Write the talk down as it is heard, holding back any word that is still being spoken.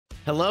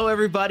Hello,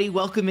 everybody.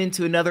 Welcome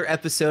into another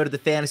episode of the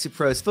Fantasy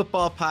Pros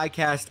Football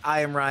Podcast. I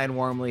am Ryan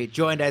Wormley,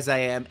 joined as I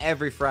am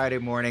every Friday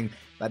morning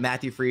by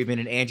Matthew Friedman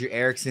and Andrew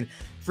Erickson.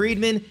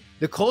 Friedman,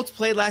 the Colts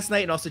played last night,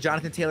 and also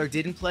Jonathan Taylor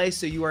didn't play,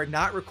 so you are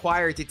not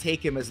required to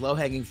take him as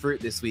low-hanging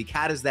fruit this week.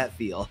 How does that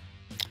feel?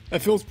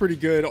 That feels pretty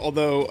good,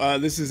 although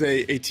this is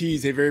a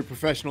tease, a very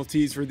professional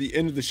tease for the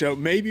end of the show.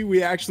 Maybe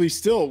we actually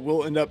still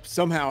will end up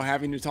somehow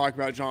having to talk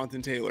about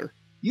Jonathan Taylor.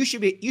 You should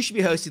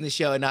be hosting the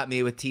show and not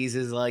me with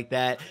teases like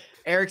that.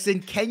 Erickson,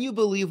 can you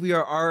believe we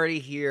are already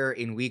here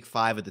in week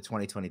 5 of the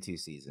 2022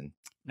 season?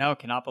 No,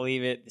 cannot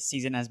believe it. The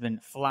season has been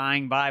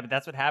flying by, but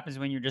that's what happens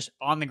when you're just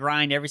on the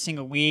grind every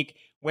single week.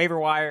 Waiver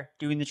wire,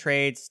 doing the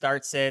trades,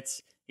 start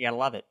sits. You gotta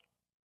love it.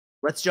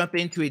 Let's jump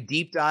into a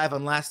deep dive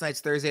on last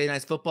night's Thursday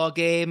night's football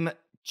game.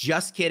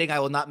 Just kidding. I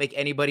will not make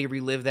anybody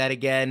relive that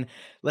again.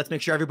 Let's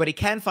make sure everybody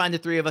can find the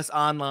three of us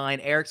online.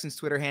 Erickson's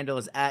Twitter handle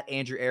is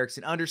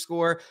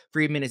 @AndrewErickson_.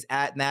 Friedman is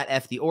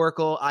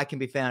 @MattFTheOracle. I can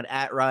be found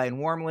 @Ryan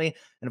Wormley.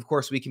 And of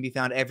course, we can be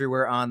found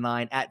everywhere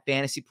online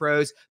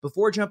 @FantasyPros.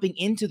 Before jumping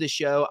into the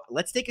show,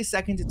 let's take a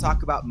second to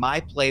talk about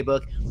My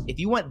Playbook. If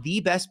you want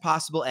the best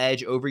possible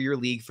edge over your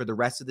league for the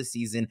rest of the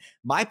season,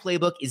 My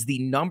Playbook is the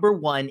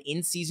 #1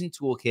 in-season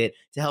toolkit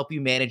to help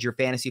you manage your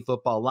fantasy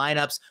football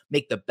lineups,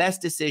 make the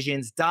best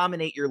decisions,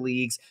 dominate your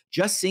leagues.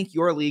 Just sync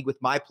your league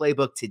with My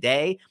Playbook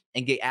today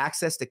and get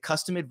access to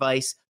custom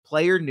advice,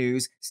 player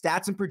news,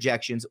 stats and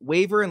projections,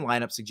 waiver and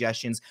lineup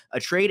suggestions, a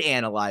trade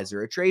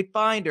analyzer, a trade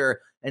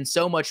finder, and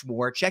so much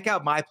more. Check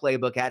out My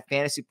Playbook at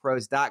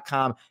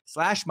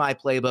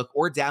fantasypros.com/myplaybook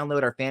or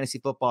download our Fantasy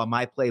Football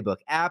My Playbook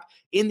app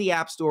in the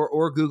App Store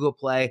or Google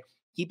Play.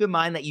 Keep in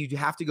mind that you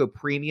have to go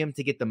premium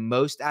to get the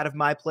most out of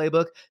My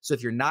Playbook. So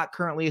if you're not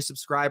currently a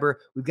subscriber,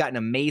 we've got an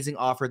amazing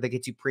offer that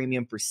gets you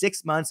premium for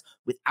 6 months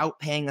without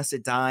paying us a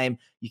dime.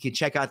 You can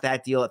check out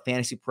that deal at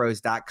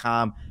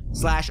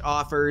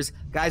fantasypros.com/offers.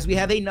 Guys, we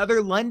have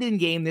another London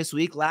game this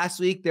week. Last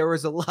week, there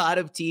was a lot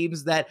of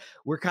teams that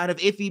were kind of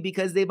iffy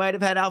because they might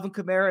have had Alvin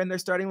Kamara in their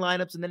starting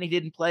lineups, and then he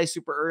didn't play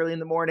super early in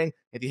the morning.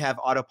 If you have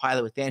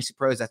autopilot with Fantasy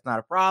Pros, that's not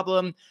a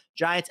problem.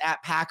 Giants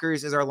at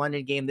Packers is our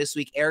London game this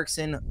week.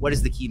 Erickson, what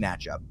is the key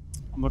matchup?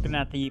 I'm looking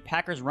at the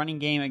Packers running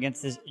game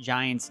against this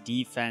Giants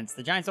defense.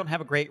 The Giants don't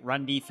have a great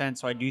run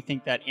defense, so I do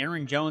think that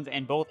Aaron Jones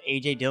and both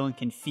A.J. Dillon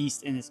can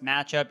feast in this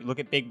matchup. You look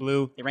at Big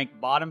Blue, they rank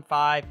bottom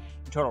 5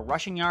 in total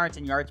rushing yards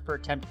and yards per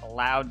attempt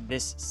allowed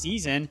this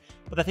season.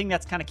 But the thing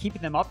that's kind of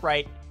keeping them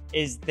upright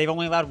is they've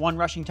only allowed 1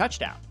 rushing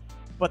touchdown.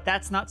 But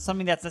that's not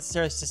something that's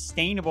necessarily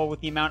sustainable with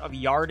the amount of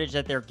yardage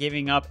that they're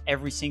giving up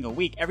every single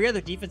week. Every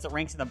other defense that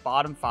ranks in the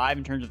bottom 5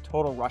 in terms of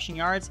total rushing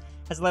yards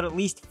has allowed at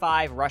least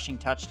 5 rushing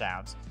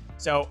touchdowns.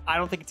 So I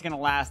don't think it's going to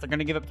last. They're going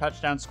to give up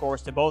touchdown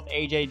scores to both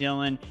A.J.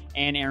 Dillon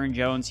and Aaron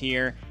Jones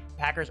here.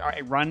 Packers are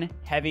a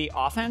run-heavy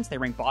offense. They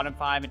rank bottom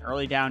 5 in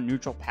early down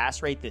neutral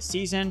pass rate this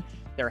season.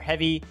 They're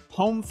heavy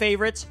home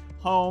favorites,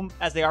 home,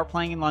 as they are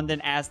playing in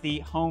London as the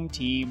home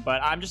team.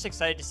 But I'm just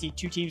excited to see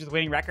 2 teams with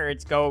winning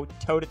records go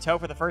toe-to-toe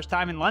for the first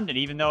time in London,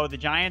 even though the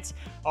Giants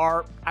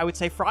are, I would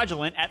say,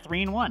 fraudulent at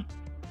 3-1.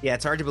 Yeah,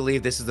 it's hard to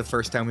believe this is the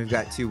first time we've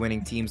got 2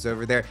 winning teams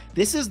over there.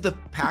 This is the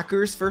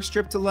Packers' first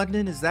trip to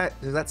London. Does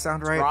that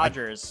sound right?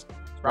 Rodgers.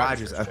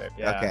 Rodgers. Trip,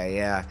 yeah. Okay,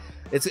 yeah.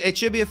 It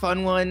should be a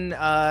fun one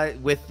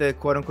with the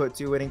quote-unquote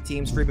 2 winning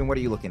teams. Friedman, what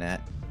are you looking at?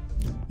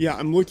 Yeah,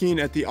 I'm looking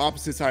at the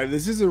opposite side.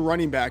 This is a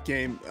running back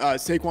game.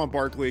 Saquon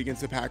Barkley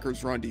against the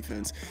Packers run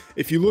defense.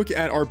 If you look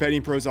at our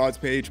Betting Pros odds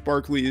page,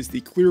 Barkley is the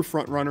clear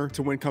front runner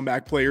to win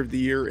Comeback Player of the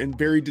Year, and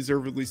very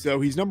deservedly so.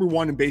 He's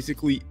 #1 in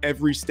basically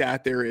every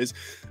stat there is.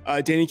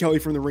 Danny Kelly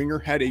from The Ringer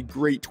had a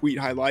great tweet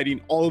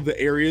highlighting all of the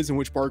areas in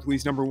which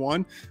Barkley's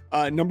 #1.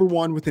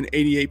 #1 with an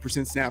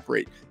 88% snap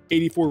rate.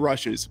 84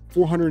 rushes,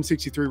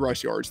 463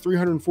 rush yards,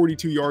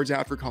 342 yards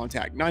after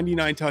contact,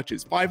 99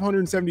 touches,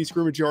 570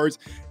 scrimmage yards,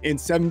 and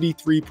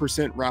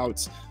 73%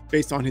 routes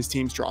based on his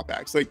team's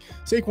dropbacks. Like,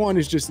 Saquon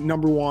is just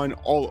 #1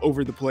 all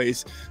over the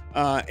place.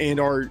 And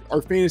our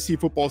fantasy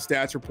football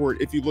stats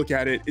report, if you look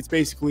at it, it's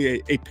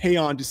basically a pay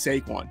on to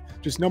Saquon,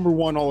 just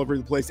 #1 all over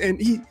the place. And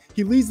he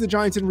leads the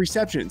Giants in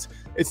receptions.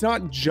 It's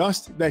not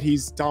just that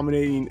he's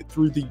dominating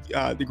through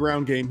the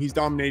ground game, he's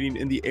dominating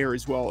in the air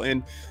as well.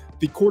 And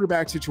the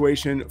quarterback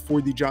situation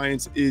for the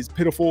Giants is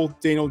pitiful.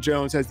 Daniel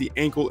Jones has the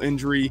ankle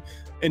injury.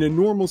 In a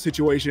normal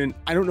situation,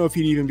 I don't know if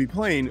he'd even be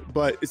playing,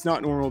 but it's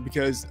not normal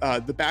because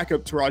the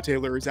backup Tyrod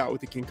Taylor is out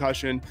with a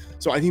concussion.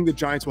 So I think the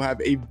Giants will have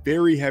a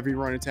very heavy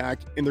run attack,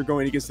 and they're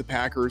going against the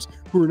Packers,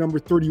 who are number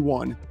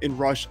 31 in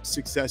rush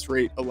success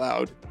rate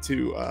allowed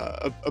to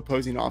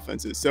opposing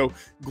offenses. So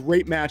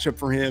great matchup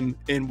for him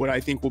in what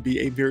I think will be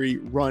a very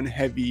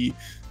run-heavy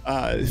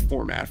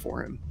format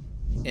for him.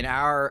 In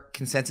our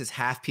consensus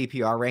half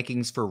PPR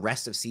rankings for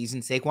rest of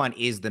season, Saquon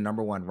is the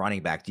 #1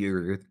 running back. Do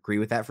you agree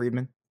with that,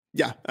 Friedman?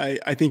 Yeah,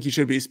 I think he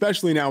should be,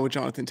 especially now with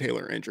Jonathan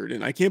Taylor injured.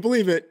 And I can't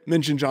believe it.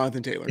 Mentioned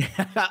Jonathan Taylor.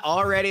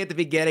 Already at the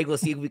beginning. We'll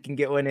see if we can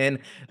get one in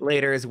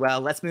later as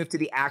well. Let's move to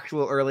the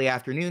actual early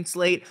afternoon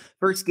slate.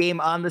 First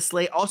game on the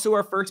slate. Also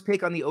our first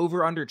pick on the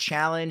over-under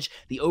challenge.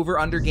 The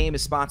over-under game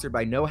is sponsored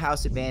by No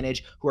House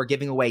Advantage, who are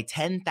giving away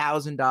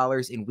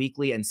 $10,000 in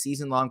weekly and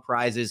season-long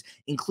prizes,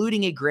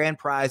 including a grand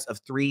prize of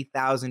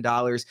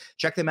 $3,000.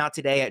 Check them out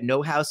today at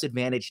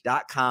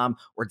nohouseadvantage.com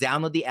or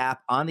download the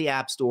app on the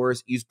app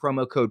stores. Use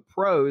promo code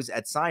PROS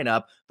at sign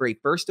up for a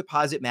first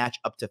deposit match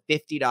up to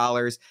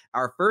 $50.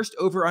 Our first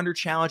over-under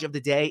challenge of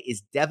the day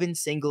is Devin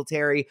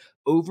Singletary,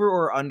 over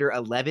or under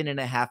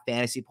 11.5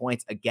 fantasy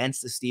points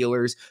against the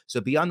Steelers.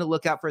 So be on the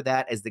lookout for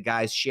that as the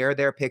guys share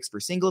their picks for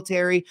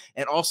Singletary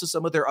and also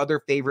some of their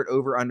other favorite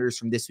over-unders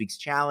from this week's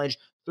challenge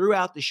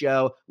throughout the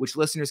show, which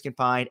listeners can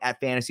find at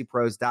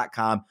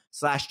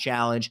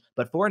fantasypros.com/challenge.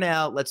 But for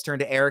now, let's turn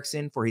to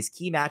Erickson for his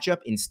key matchup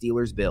in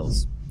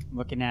Steelers-Bills.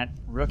 Looking at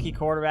rookie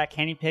quarterback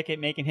Kenny Pickett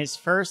making his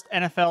first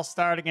NFL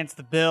start against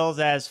the Bills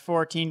as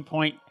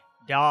 14-point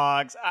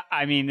dogs.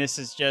 I mean, this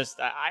is just,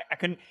 I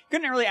couldn't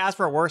really ask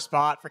for a worse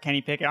spot for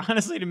Kenny Pickett,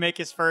 honestly, to make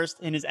his first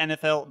in his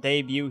NFL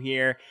debut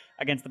here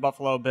against the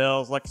Buffalo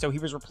Bills. Like, so he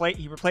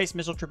replaced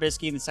Mitchell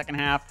Trubisky in the second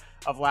half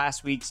of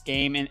last week's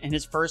game, and in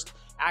his first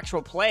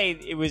actual play,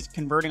 it was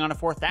converting on a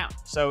fourth down.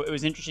 So it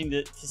was interesting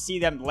to see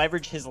them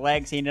leverage his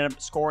legs. He ended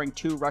up scoring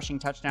 2 rushing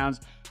touchdowns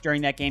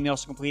during that game. He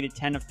also completed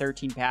 10 of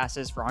 13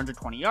 passes for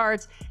 120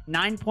 yards,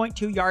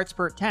 9.2 yards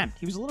per attempt.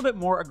 He was a little bit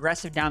more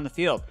aggressive down the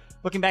field.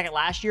 Looking back at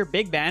last year,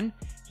 Big Ben,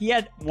 he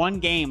had one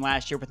game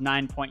last year with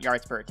 9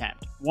 yards per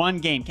attempt. One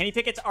game. Kenny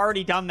Pickett's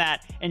already done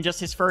that in just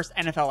his first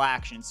NFL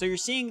action. So you're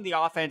seeing the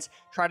offense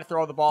try to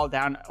throw the ball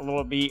down a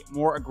little bit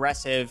more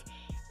aggressive,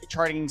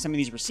 targeting some of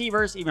these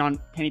receivers. Even on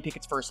Kenny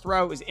Pickett's first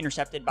throw, it was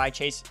intercepted by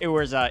Chase. It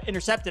was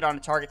intercepted on a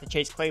target to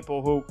Chase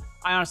Claypool, who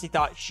I honestly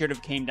thought should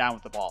have came down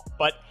with the ball.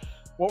 But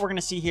what we're going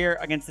to see here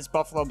against this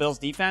Buffalo Bills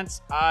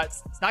defense,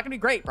 it's not going to be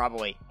great,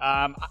 probably.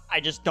 I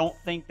just don't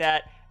think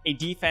that a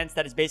defense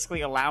that is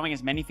basically allowing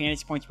as many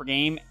fantasy points per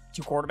game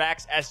to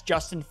quarterbacks as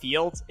Justin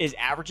Fields is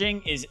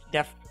averaging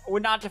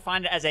would not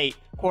define it as a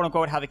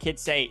quote-unquote, how the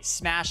kids say,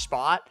 smash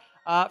spot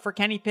for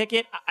Kenny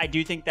Pickett. I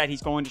do think that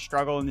he's going to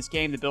struggle in this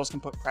game. The Bills can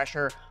put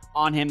pressure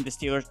on him. The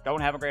Steelers don't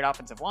have a great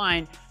offensive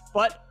line,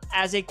 but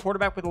as a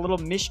quarterback with a little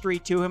mystery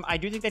to him, I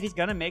do think that he's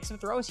going to make some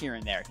throws here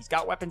and there. He's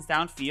got weapons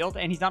downfield,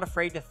 and he's not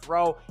afraid to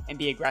throw and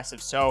be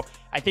aggressive. So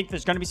I think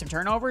there's going to be some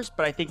turnovers,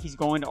 but I think he's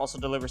going to also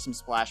deliver some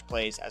splash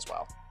plays as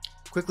well.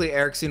 Quickly,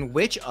 Erickson,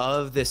 which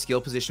of the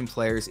skill position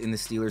players in the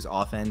Steelers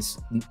offense,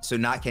 so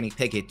not Kenny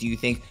Pickett, do you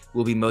think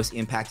will be most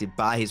impacted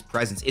by his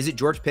presence? Is it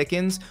George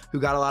Pickens, who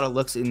got a lot of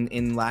looks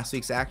in last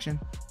week's action?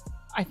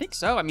 I think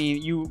so. I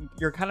mean,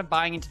 you're kind of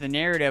buying into the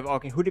narrative.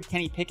 Okay, who did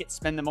Kenny Pickett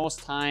spend the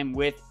most time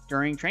with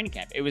during training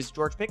camp? It was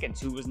George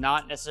Pickens, who was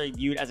not necessarily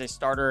viewed as a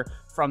starter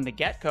from the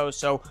get-go.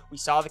 So we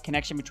saw the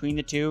connection between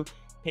the two.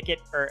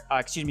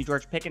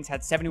 George Pickens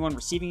had 71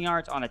 receiving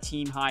yards on a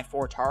team-high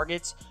 4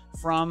 targets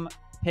from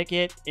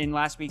Pickett in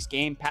last week's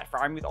game. Pat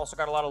Freiermuth also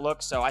got a lot of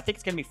looks, so I think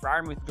it's going to be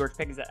Freiermuth and George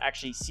Pickens that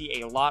actually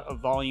see a lot of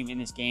volume in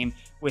this game,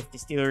 with the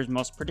Steelers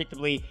most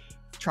predictably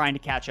trying to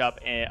catch up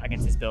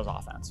against this Bills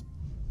offense.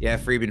 Yeah,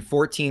 Freeman,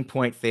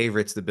 14-point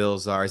favorites the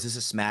Bills are. Is this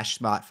a smash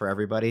spot for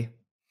everybody?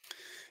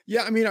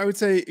 Yeah, I mean, I would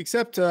say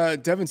except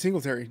Devin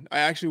Singletary. I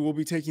actually will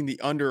be taking the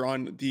under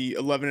on the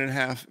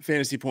 11.5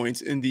 fantasy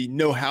points in the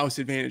no house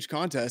advantage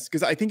contest,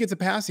 because I think it's a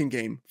passing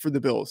game for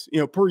the Bills,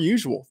 per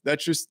usual.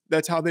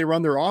 That's how they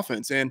run their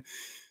offense. And,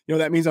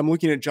 that means I'm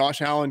looking at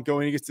Josh Allen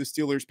going against the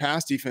Steelers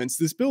pass defense.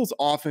 This Bills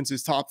offense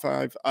is top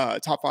five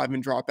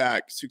in drop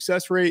back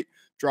success rate,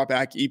 drop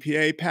back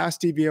EPA, pass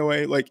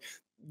DVOA. Like,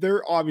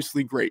 they're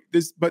obviously great.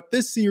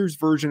 This year's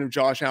version of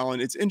Josh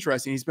Allen, it's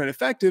interesting. He's been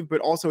effective, but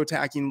also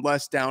attacking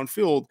less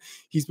downfield.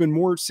 He's been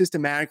more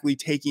systematically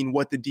taking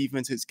what the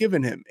defense has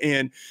given him.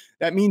 And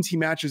that means he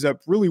matches up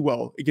really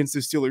well against the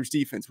Steelers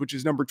defense, which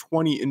is number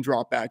 20 in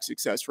drop back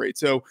success rate.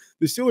 So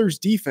the Steelers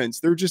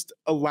defense, they're just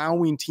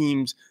allowing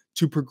teams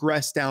to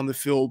progress down the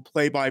field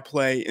play by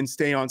play and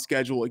stay on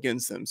schedule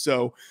against them.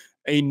 So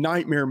a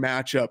nightmare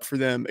matchup for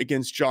them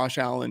against Josh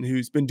Allen,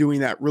 who's been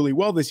doing that really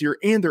well this year,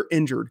 and they're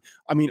injured.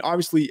 I mean,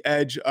 obviously,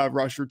 edge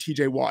rusher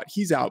TJ Watt,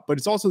 he's out, but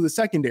it's also the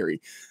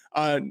secondary.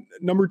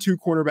 Number 2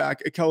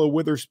 cornerback, Akella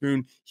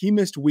Witherspoon, he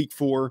missed week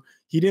 4.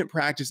 He didn't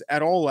practice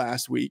at all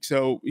last week,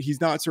 so he's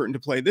not certain to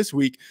play this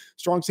week.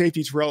 Strong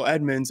safety Terrell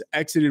Edmonds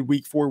exited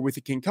week 4 with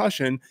a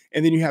concussion.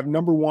 And then you have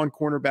number 1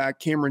 cornerback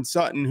Cameron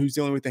Sutton, who's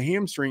dealing with a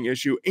hamstring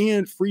issue,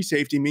 and free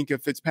safety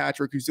Minkah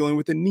Fitzpatrick, who's dealing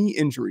with a knee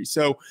injury.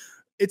 So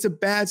it's a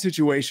bad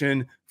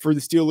situation for the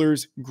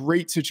Steelers,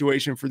 great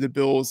situation for the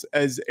Bills.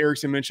 As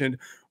Erickson mentioned,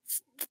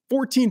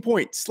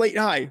 14-point slate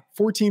high,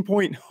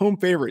 14-point home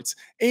favorites,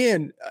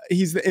 and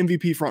he's the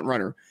MVP front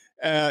runner.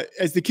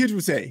 As the kids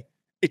would say,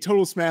 a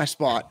total smash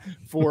spot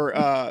for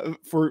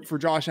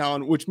Josh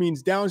Allen, which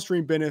means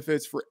downstream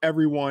benefits for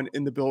everyone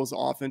in the Bills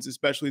offense,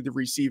 especially the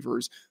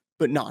receivers,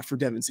 but not for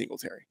Devin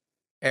Singletary.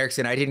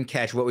 Erickson, I didn't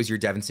catch, what was your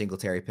Devin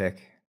Singletary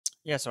pick?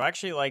 Yeah, so I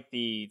actually like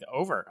the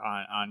over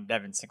on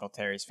Devin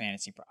Singletary's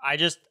fantasy.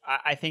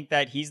 I think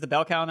that he's the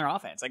bell cow on their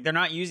offense. Like, they're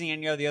not using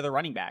any of the other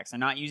running backs. They're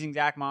not using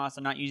Zach Moss.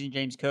 They're not using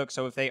James Cook.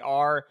 So if they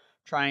are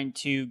trying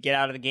to get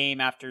out of the game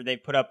after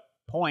they've put up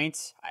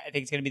points, I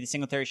think it's going to be the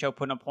Singletary show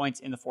putting up points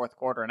in the fourth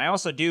quarter. And I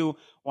also do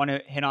want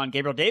to hit on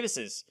Gabriel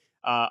Davis's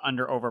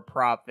under over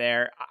prop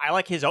there. I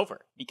like his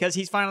over because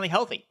he's finally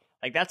healthy.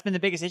 Like, that's been the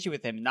biggest issue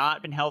with him,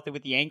 not been healthy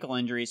with the ankle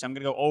injury. So I'm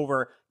going to go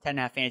over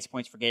 10.5 fantasy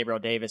points for Gabriel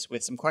Davis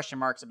with some question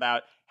marks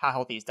about how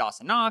healthy is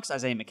Dawson Knox.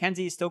 Isaiah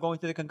McKenzie is still going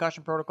through the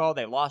concussion protocol.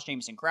 They lost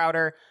Jameson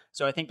Crowder.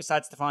 So I think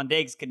besides Stephon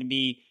Diggs, it's going to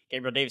be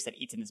Gabriel Davis that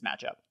eats in this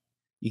matchup.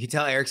 You can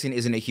tell Erickson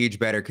isn't a huge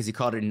bettor because he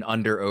called it an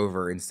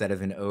under-over instead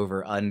of an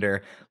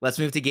over-under. Let's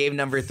move to game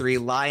number 3,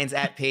 Lions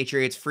at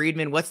Patriots.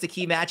 Friedman, what's the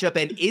key matchup,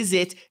 and is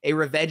it a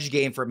revenge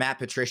game for Matt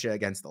Patricia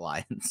against the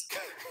Lions?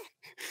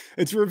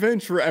 It's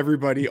revenge for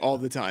everybody all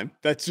the time.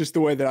 That's just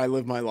the way that I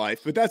live my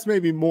life. But that's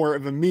maybe more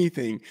of a me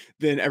thing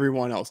than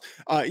everyone else.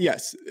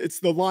 Yes, it's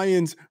the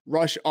Lions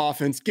rush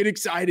offense. Get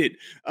excited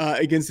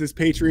against this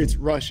Patriots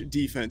rush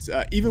defense.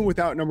 Even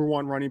without number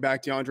 1 running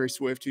back DeAndre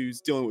Swift, who's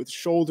dealing with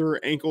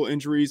shoulder, ankle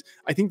injuries,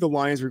 I think the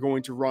Lions are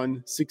going to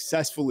run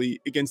successfully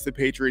against the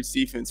Patriots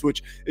defense,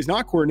 which is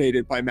not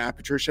coordinated by Matt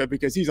Patricia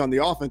because he's on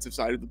the offensive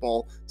side of the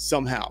ball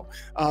somehow.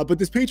 But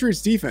this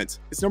Patriots defense,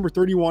 it's number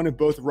 31 in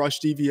both rush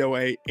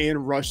DVOA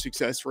and rush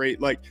success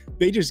rate. Like,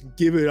 they just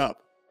give it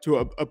up to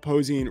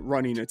opposing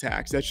running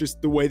attacks. That's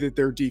just the way that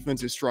their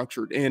defense is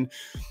structured. And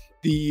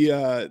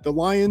the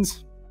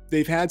Lions,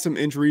 they've had some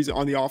injuries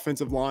on the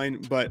offensive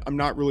line, but I'm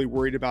not really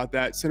worried about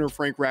that. Center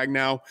Frank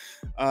Ragnow,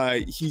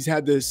 he's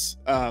had this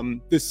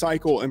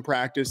cycle in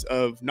practice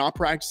of not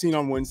practicing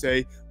on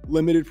Wednesday,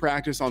 limited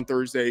practice on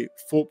Thursday,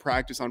 full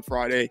practice on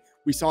Friday.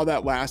 We saw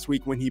that last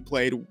week when he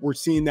played. We're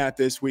seeing that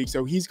this week,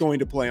 so he's going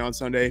to play on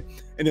Sunday.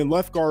 And then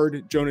left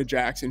guard Jonah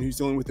Jackson, who's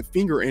dealing with a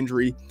finger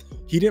injury,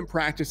 he didn't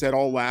practice at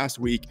all last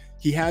week.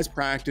 He has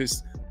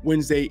practiced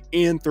Wednesday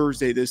and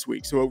Thursday this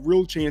week, so a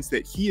real chance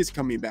that he is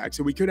coming back.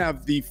 So we could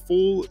have the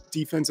full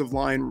defensive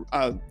line,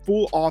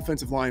 full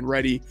offensive line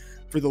ready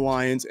for the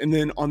Lions. And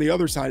then on the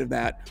other side of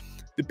that,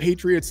 the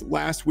Patriots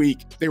last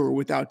week, they were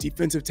without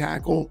defensive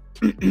tackle.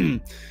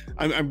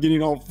 I'm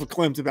getting all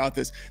verklempt about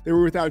this. They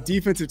were without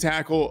defensive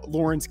tackle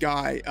Lawrence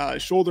Guy,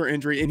 shoulder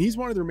injury, and he's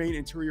one of their main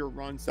interior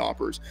run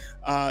stoppers.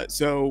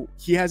 So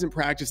he hasn't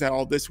practiced at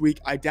all this week.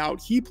 I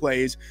doubt he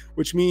plays,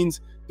 which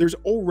means there's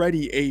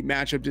already a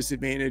matchup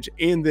disadvantage,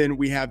 and then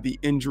we have the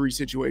injury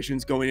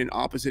situations going in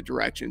opposite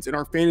directions. In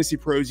our Fantasy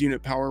Pros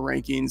unit power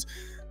rankings,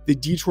 the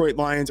Detroit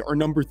Lions are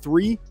number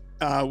 3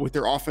 with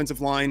their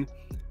offensive line.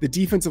 The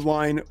defensive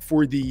line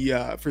for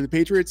the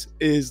Patriots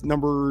is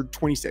number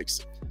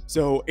 26.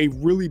 So a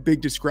really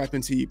big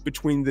discrepancy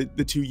between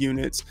the two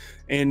units.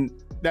 And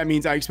that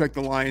means I expect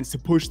the Lions to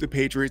push the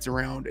Patriots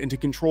around and to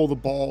control the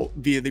ball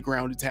via the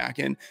ground attack.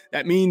 And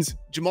that means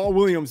Jamaal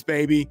Williams,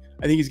 baby,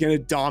 I think he's going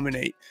to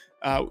dominate.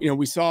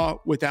 We saw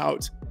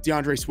without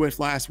DeAndre Swift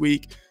last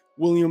week,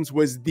 Williams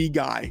was the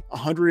guy,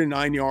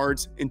 109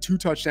 yards and 2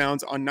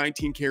 touchdowns on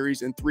 19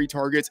 carries and 3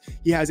 targets.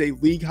 He has a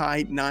league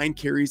high 9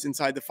 carries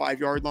inside the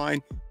 5-yard line.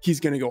 He's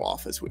going to go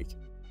off this week.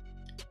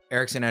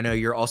 Erickson, I know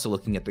you're also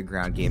looking at the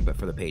ground game, but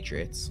for the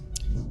Patriots.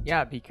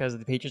 Yeah, because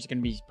the Patriots are going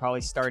to be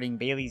probably starting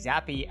Bailey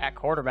Zappi at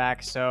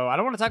quarterback. So I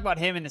don't want to talk about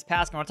him in this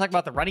pass game. I want to talk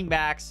about the running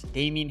backs,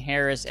 Damien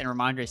Harris and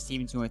Rhamondre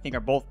Stevenson, who I think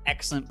are both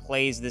excellent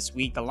plays this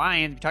week. The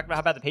Lions, we talked about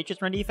how bad the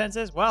Patriots run defense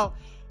is. Well,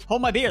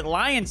 hold my beer. The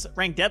Lions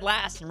ranked dead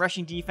last in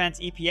rushing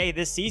defense EPA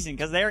this season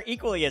because they're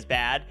equally as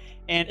bad,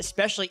 and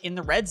especially in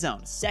the red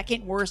zone.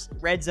 Second worst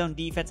red zone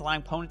defense,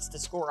 allowing opponents to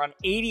score on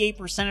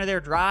 88% of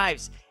their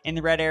drives in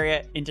the red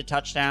area into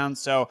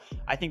touchdowns. So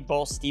I think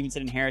both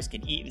Stevenson and Harris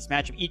can eat in this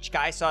matchup. Each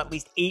guy saw at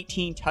least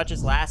 18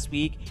 touches last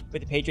week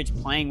with the Patriots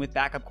playing with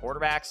backup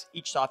quarterbacks.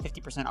 Each saw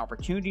 50%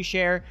 opportunity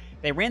share.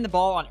 They ran the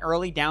ball on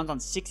early downs on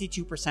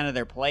 62% of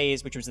their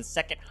plays, which was the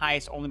second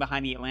highest, only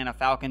behind the Atlanta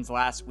Falcons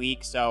last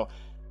week. So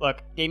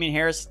look, Damien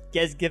Harris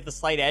does give the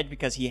slight edge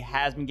because he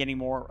has been getting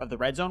more of the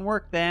red zone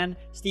work than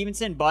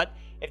Stevenson, but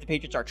if the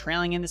Patriots are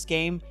trailing in this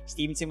game,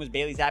 Stevenson was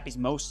Bailey Zappi's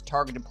most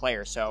targeted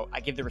player, so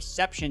I give the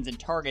receptions and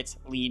targets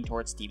lean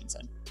towards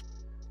Stevenson.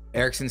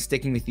 Erickson,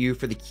 sticking with you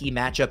for the key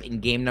matchup in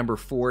game number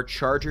 4,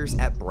 Chargers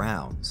at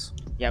Browns.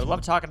 Yeah, we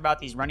love talking about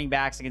these running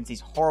backs against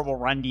these horrible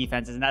run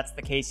defenses, and that's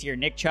the case here.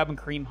 Nick Chubb and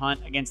Kareem Hunt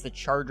against the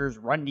Chargers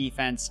run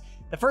defense.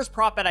 The first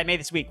prop bet I made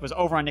this week was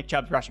over on Nick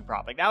Chubb's rushing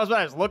prop. Like, that was what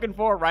I was looking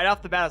for right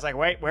off the bat. I was like,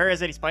 wait, where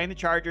is it? He's playing the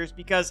Chargers,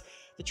 because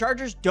the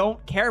Chargers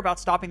don't care about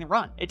stopping the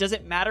run. It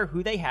doesn't matter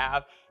who they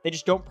have. They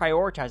just don't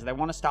prioritize it. They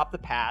want to stop the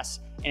pass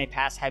in a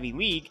pass-heavy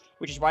league,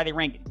 which is why they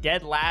rank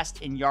dead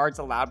last in yards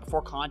allowed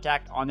before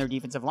contact on their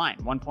defensive line,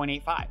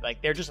 1.85.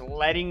 Like, they're just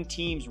letting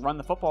teams run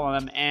the football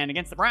on them. And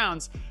against the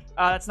Browns,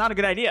 that's not a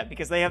good idea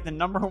because they have the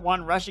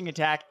 #1 rushing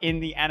attack in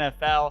the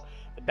NFL.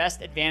 The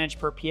best advantage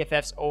per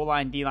PFF's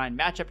O-line, D-line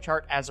matchup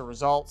chart as a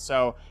result.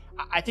 So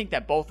I think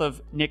that both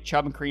of Nick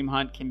Chubb and Kareem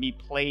Hunt can be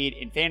played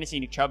in fantasy.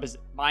 Nick Chubb is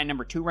my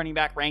 #2 running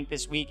back ranked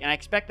this week, and I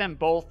expect them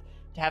both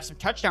to have some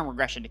touchdown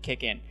regression to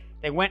kick in.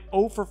 They went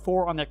 0 for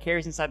 4 on their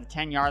carries inside the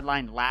 10-yard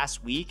line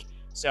last week.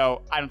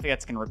 So I don't think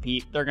that's going to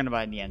repeat. They're going to be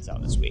in the end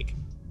zone this week.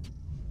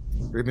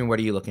 Ruben, what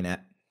are you looking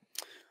at?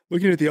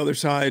 Looking at the other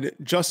side,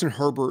 Justin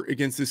Herbert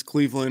against this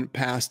Cleveland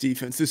pass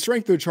defense. The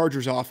strength of the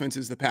Chargers offense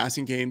is the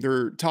passing game.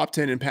 They're top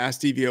 10 in pass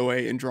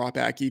DVOA and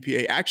dropback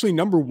EPA, actually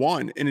number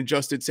 1 in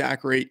adjusted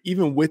sack rate,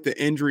 even with the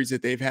injuries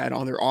that they've had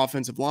on their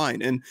offensive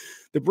line. And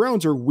the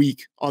Browns are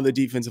weak on the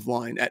defensive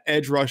line. At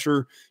edge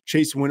rusher,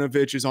 Chase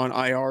Winovich is on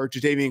IR.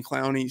 Jadeveon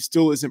Clowney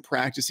still isn't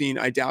practicing.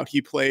 I doubt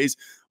he plays.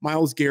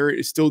 Myles Garrett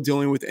is still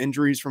dealing with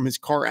injuries from his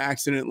car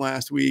accident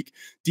last week.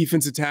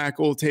 Defensive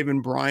tackle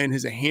Taven Bryan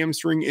has a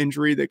hamstring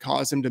injury that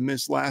caused him to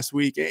miss last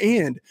week.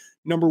 And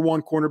number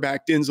 1 cornerback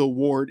Denzel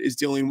Ward is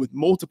dealing with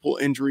multiple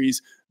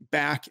injuries,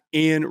 back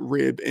and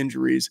rib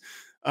injuries.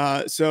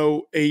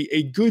 So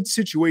a good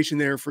situation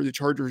there for the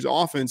Chargers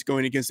offense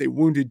going against a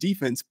wounded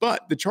defense,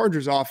 but the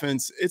Chargers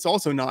offense, it's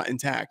also not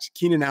intact.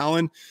 Keenan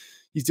Allen,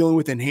 he's dealing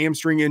with a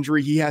hamstring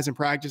injury. He hasn't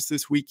practiced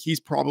this week. He's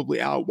probably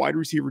out. Wide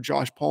receiver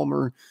Josh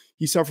Palmer,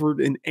 he suffered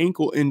an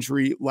ankle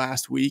injury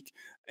last week.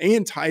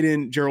 And tight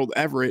end Gerald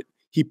Everett,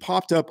 he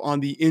popped up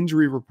on the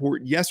injury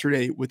report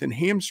yesterday with a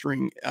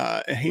hamstring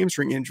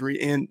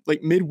injury, and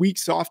like midweek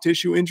soft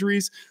tissue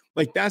injuries.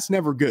 Like that's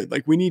never good.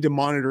 Like we need to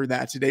monitor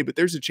that today, but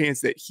there's a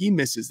chance that he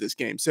misses this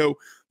game. So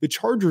the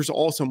Chargers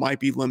also might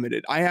be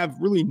limited. I have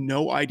really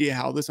no idea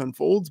how this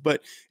unfolds,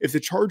 but if the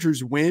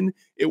Chargers win,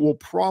 it will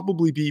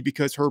probably be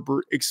because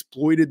Herbert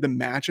exploited the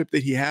matchup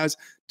that he has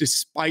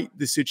despite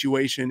the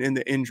situation and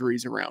the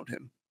injuries around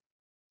him.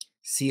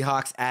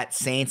 Seahawks at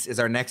Saints is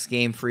our next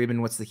game.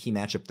 Freeman, what's the key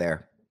matchup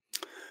there?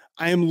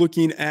 I am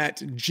looking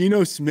at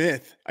Geno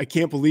Smith. I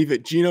can't believe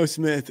it. Geno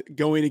Smith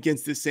going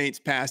against the Saints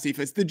pass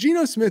defense. The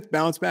Geno Smith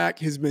bounce back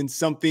has been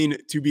something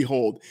to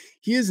behold.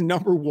 He is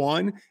number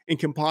 1 in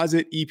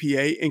composite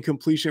EPA and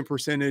completion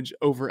percentage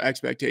over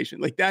expectation.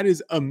 Like that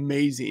is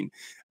amazing.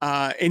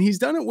 And he's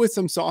done it with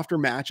some softer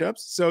matchups.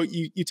 So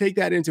you take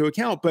that into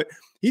account, but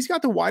he's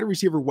got the wide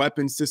receiver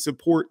weapons to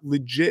support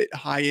legit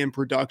high-end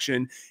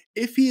production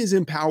if he is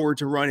empowered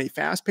to run a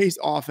fast-paced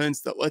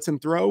offense that lets him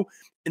throw.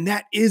 And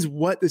that is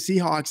what the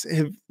Seahawks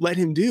have let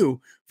him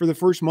do for the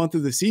first month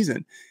of the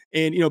season.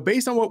 And,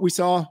 based on what we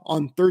saw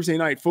on Thursday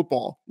Night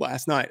Football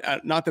last night,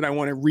 not that I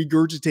want to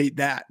regurgitate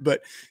that,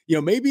 but,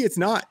 maybe it's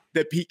not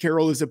that Pete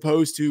Carroll is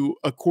opposed to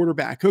a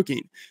quarterback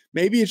cooking.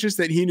 Maybe it's just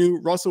that he knew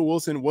Russell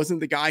Wilson wasn't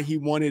the guy he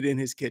wanted in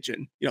his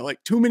kitchen,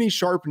 like too many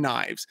sharp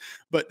knives.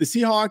 But the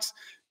Seahawks,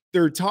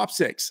 they're top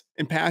 6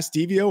 in pass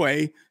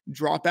DVOA,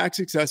 dropback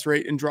success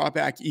rate, and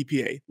dropback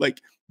EPA.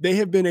 Like they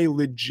have been a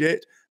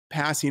legit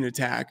passing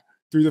attack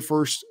through the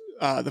first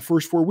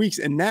 4 weeks.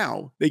 And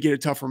now they get a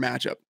tougher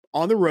matchup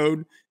on the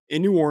road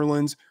in New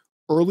Orleans,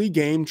 early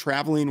game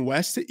traveling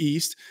west to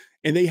east.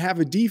 And they have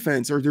a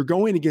defense, or they're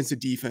going against a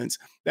defense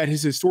that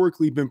has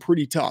historically been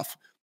pretty tough.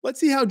 Let's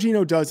see how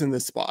Geno does in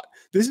this spot.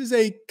 This is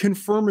a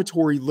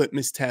confirmatory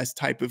litmus test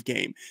type of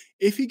game.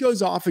 If he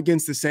goes off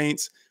against the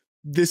Saints,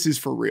 this is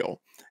for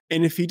real.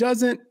 And if he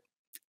doesn't,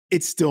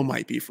 it still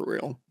might be for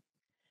real.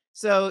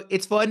 So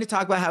it's fun to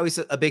talk about how he's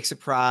a big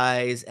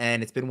surprise,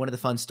 and it's been one of the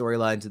fun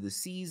storylines of the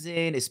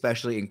season,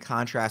 especially in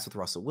contrast with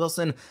Russell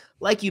Wilson,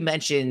 like you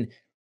mentioned.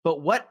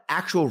 But what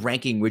actual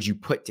ranking would you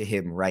put to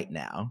him right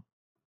now?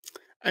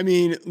 I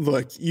mean,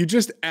 look, you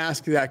just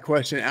asked that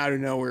question out of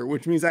nowhere,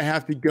 which means I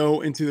have to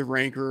go into the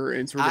ranker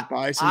and sort of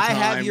buy some time. I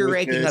have your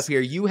ranking up here.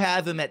 You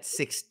have him at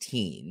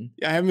 16.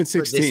 Yeah, I have him at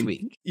 16 this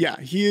week. Yeah,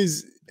 he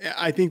is.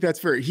 I think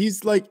that's fair.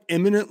 He's like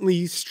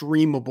eminently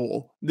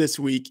streamable this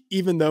week,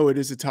 even though it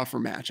is a tougher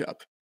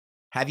matchup.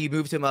 Have you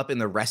moved him up in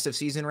the rest of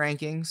season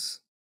rankings?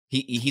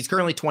 He's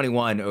currently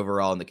 21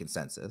 overall in the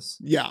consensus.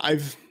 Yeah,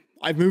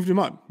 I've moved him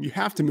up. You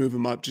have to move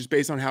him up just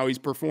based on how he's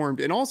performed.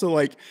 And also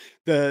like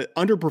the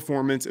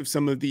underperformance of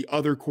some of the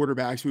other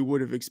quarterbacks we would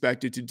have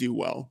expected to do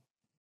well.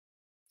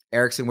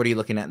 Erickson, what are you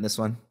looking at in this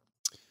one?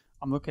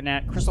 I'm looking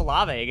at Chris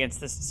Olave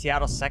against the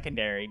Seattle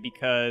secondary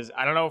because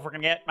I don't know if we're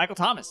going to get Michael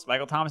Thomas.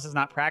 Michael Thomas is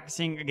not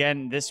practicing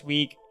again this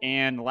week.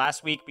 And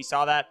last week we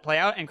saw that play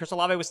out, and Chris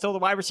Olave was still the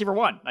wide receiver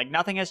 1. Like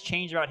nothing has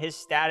changed about his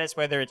status,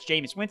 whether it's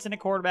Jameis Winston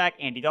at quarterback,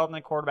 Andy Dalton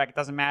at quarterback, it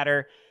doesn't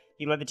matter.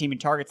 He led the team in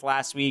targets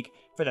last week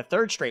for the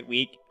 3rd straight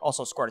week,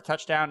 also scored a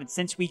touchdown. And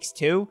since weeks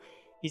 2,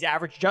 he's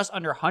averaged just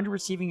under 100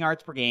 receiving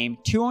yards per game,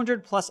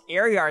 200 plus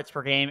air yards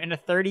per game, and a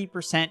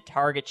 30%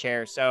 target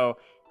share. So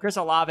Chris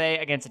Olave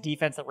against a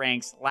defense that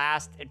ranks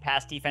last in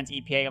pass defense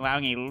EPA,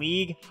 allowing a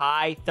league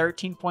high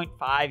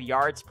 13.5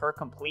 yards per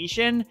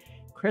completion.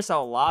 Chris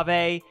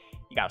Olave,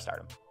 you got to start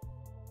him.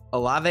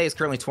 Olave is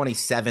currently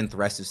 27th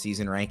rest of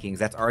season rankings.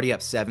 That's already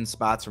up 7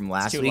 spots from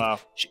last week. Low.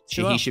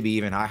 He should be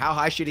even high. How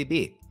high should he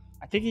be?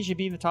 I think he should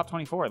be in the top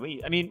 24 at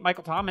least. I mean,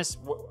 Michael Thomas,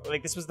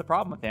 like this was the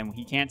problem with him.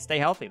 He can't stay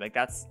healthy.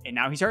 And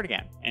now he's hurt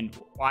again. And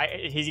why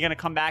is he going to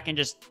come back and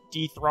just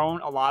dethrone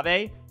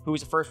Olave, who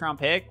was a 1st-round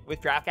pick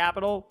with draft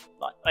capital?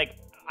 Like,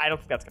 I don't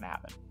think that's going to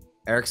happen.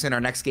 Erickson, our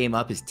next game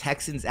up is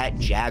Texans at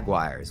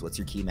Jaguars. What's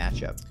your key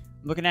matchup?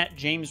 Looking at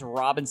James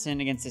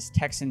Robinson against this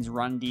Texans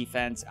run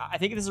defense, I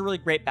think this is a really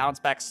great bounce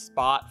back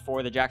spot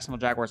for the Jacksonville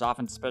Jaguars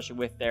offense, especially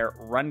with their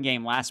run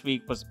game last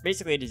week was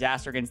basically a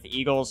disaster against the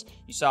Eagles.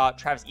 You saw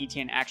Travis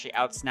Etienne actually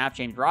outsnap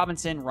James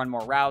Robinson, run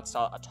more routes,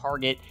 saw a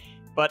target.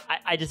 But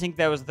I just think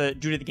that was due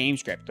to the game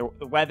script.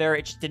 The weather,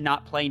 it just did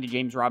not play into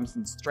James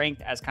Robinson's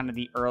strength as kind of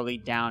the early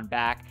down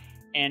back.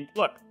 And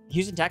look,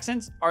 Houston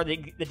Texans are the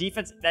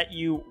defense that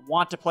you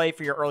want to play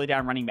for your early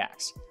down running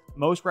backs.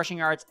 Most rushing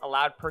yards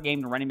allowed per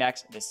game to running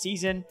backs this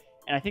season.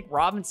 And I think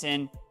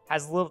Robinson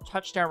has a little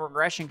touchdown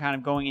regression kind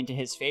of going into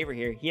his favor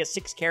here. He has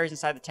 6 carries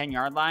inside the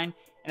 10-yard line,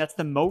 and that's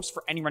the most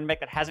for any running back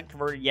that hasn't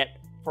converted yet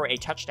for a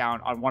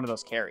touchdown on one of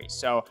those carries.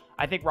 So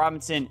I think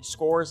Robinson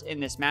scores in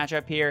this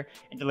matchup here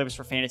and delivers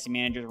for fantasy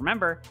managers.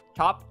 Remember,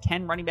 top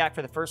 10 running back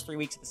for the first 3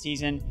 weeks of the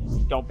season.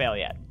 Don't bail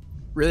yet.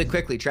 Really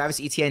quickly,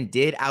 Travis Etienne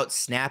did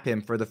outsnap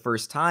him for the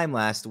first time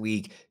last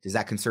week. Does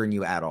that concern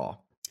you at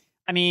all?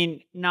 I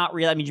mean, not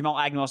really. I mean, Jamal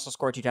Agnew also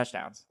scored 2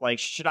 touchdowns. Like,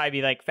 should I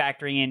be like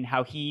factoring in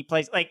how he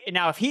plays? Like,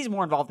 now if he's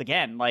more involved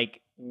again, like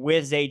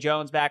with Zay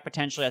Jones back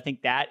potentially, I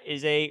think that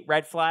is a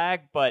red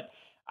flag. But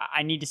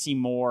I need to see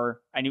more.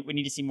 We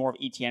need to see more of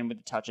Etienne with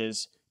the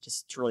touches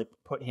just to really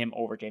put him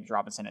over James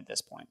Robinson at this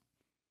point.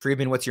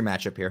 Friedman, what's your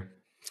matchup here?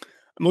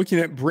 I'm looking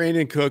at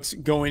Brandin Cooks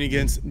going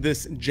against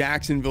this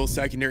Jacksonville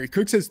secondary.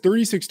 Cooks has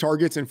 36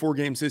 targets in 4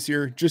 games this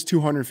year, just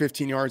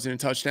 215 yards and a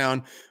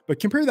touchdown. But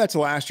compare that to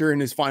last year in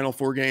his final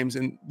 4 games.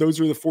 And those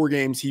are the 4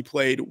 games he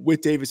played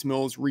with Davis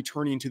Mills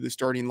returning to the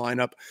starting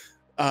lineup.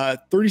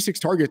 36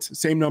 targets,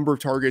 same number of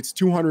targets,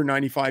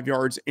 295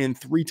 yards and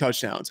 3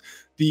 touchdowns.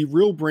 The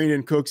real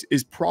Brandin Cooks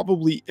is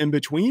probably in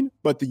between,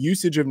 but the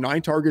usage of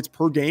 9 targets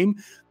per game,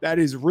 that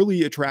is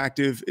really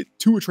attractive,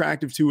 too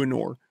attractive to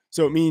ignore.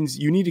 So it means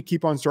you need to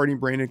keep on starting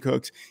Brandin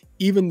Cooks,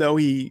 even though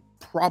he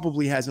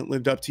probably hasn't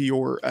lived up to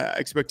your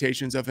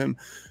expectations of him.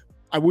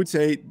 I would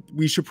say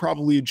we should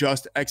probably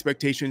adjust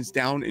expectations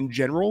down in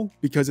general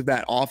because of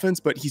that offense,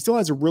 but he still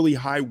has a really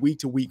high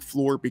week-to-week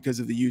floor because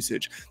of the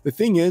usage. The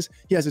thing is,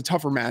 he has a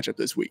tougher matchup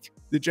this week.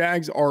 The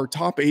Jags are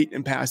top 8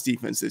 in pass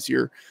defense this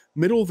year,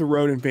 middle of the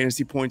road in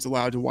fantasy points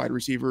allowed to wide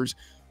receivers.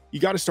 You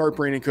got to start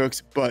Brandin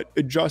Cooks, but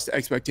adjust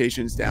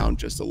expectations down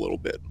just a little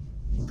bit.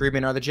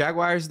 Friedman, are the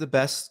Jaguars the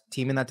best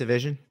team in that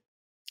division?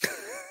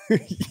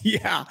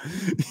 Yeah,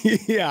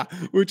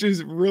 which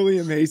is really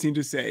amazing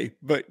to say,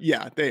 but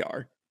yeah, they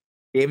are.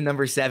 Game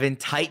number 7,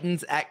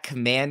 Titans at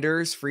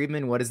Commanders.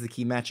 Friedman, what is the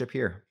key matchup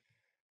here?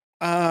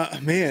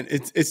 Man,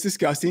 it's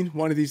disgusting.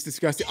 One of these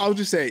disgusting. I'll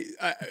just say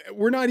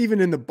we're not even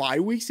in the bye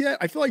weeks yet.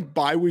 I feel like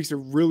bye weeks are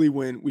really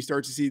when we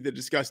start to see the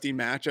disgusting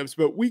matchups.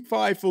 But week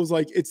 5 feels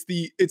like it's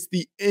the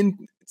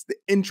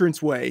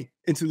entrance way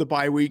into the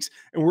bye weeks,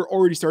 and we're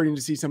already starting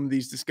to see some of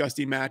these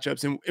disgusting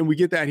matchups. And we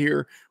get that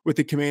here with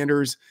the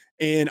Commanders.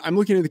 And I'm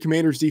looking at the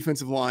Commanders'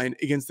 defensive line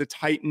against the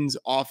Titans'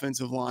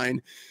 offensive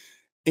line.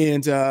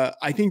 And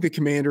I think the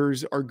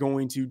Commanders are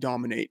going to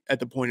dominate at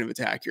the point of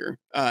attack here.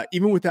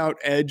 Even without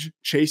edge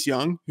Chase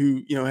Young,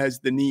 who has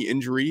the knee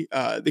injury,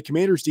 the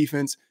Commanders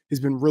defense has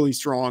been really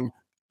strong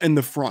in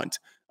the front.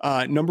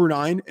 Number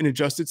 9 in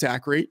adjusted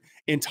sack rate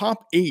and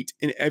top 8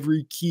 in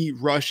every key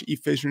rush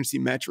efficiency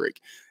metric.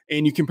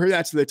 And you compare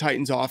that to the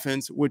Titans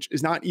offense, which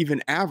is not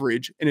even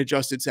average in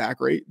adjusted sack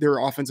rate. Their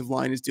offensive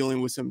line is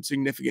dealing with some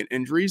significant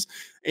injuries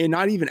and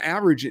not even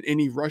average in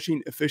any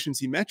rushing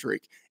efficiency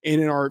metric. And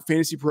in our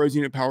Fantasy Pros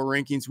unit power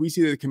rankings, we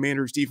see that the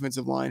Commanders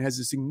defensive line has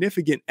a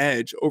significant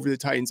edge over the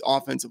Titans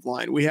offensive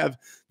line. We have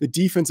the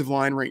defensive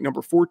line ranked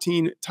number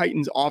 14,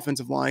 Titans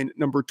offensive line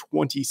number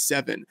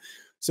 27.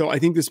 So I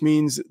think this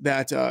means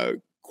that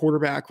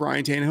quarterback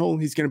Ryan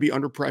Tannehill, he's going to be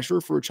under pressure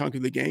for a chunk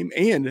of the game.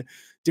 And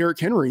Derrick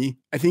Henry,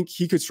 I think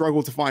he could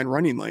struggle to find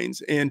running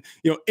lanes. And,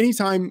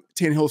 anytime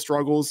Tannehill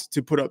struggles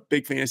to put up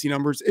big fantasy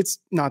numbers, it's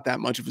not that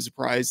much of a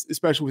surprise,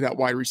 especially with that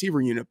wide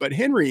receiver unit. But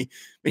Henry,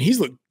 man, he's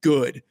looked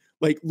good,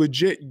 like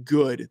legit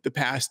good the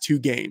past 2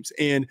 games.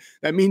 And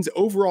that means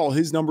overall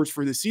his numbers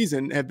for the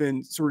season have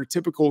been sort of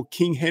typical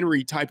King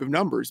Henry type of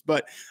numbers.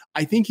 But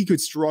I think he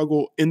could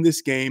struggle in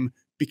this game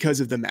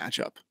because of the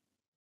matchup.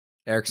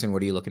 Erickson,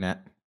 what are you looking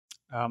at?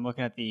 I'm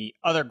looking at the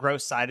other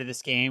gross side of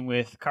this game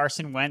with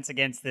Carson Wentz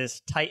against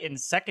this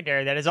Titans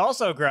secondary that is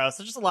also gross.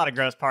 There's just a lot of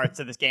gross parts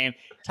of this game.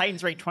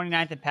 Titans ranked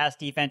 29th in pass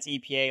defense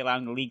EPA,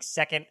 allowing the league's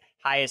 2nd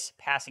highest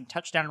passing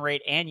touchdown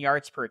rate and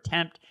yards per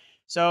attempt.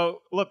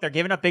 So, look, they're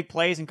giving up big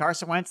plays, and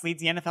Carson Wentz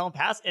leads the NFL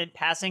in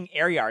passing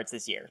air yards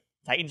this year.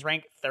 Titans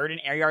rank 3rd in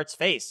air yards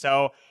faced.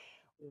 So,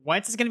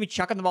 Wentz is going to be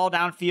chucking the ball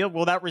downfield.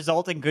 Will that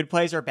result in good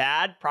plays or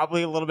bad?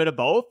 Probably a little bit of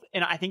both.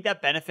 And I think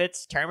that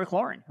benefits Terry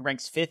McLaurin, who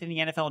ranks 5th in the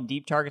NFL in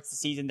deep targets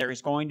this season. There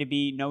is going to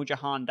be no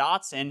Jahan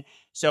Dotson.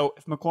 So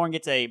if McLaurin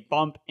gets a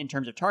bump in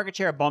terms of target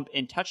share, a bump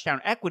in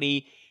touchdown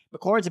equity,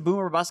 McLaurin's a boom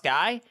or bust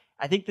guy.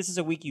 I think this is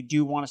a week you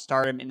do want to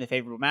start him in the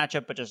favorable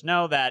matchup, but just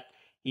know that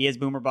he is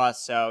boom or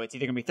bust. So it's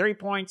either going to be 30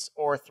 points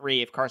or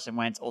 3 if Carson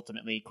Wentz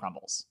ultimately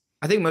crumbles.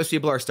 I think most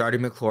people are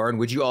starting McLaurin.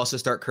 Would you also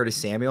start Curtis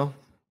Samuel?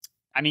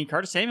 I mean,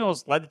 Curtis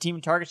Samuel's led the team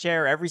in target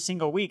share every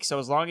single week. So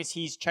as long as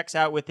he checks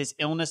out with this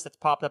illness that's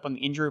popped up on the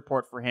injury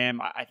report for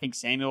him, I think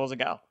Samuel is a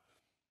go.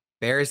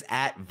 Bears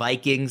at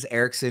Vikings.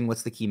 Erickson,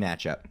 what's the key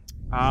matchup?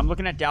 I'm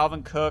looking at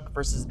Dalvin Cook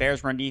versus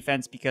Bears run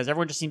defense because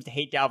everyone just seems to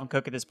hate Dalvin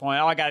Cook at this point.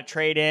 Oh, I got to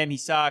trade him. He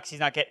sucks. He's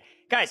not getting...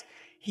 Guys,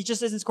 he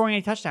just isn't scoring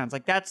any touchdowns.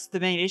 Like, that's the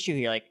main issue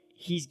here. Like,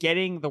 he's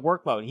getting the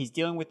workload. He's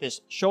dealing with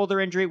this shoulder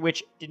injury,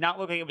 which did not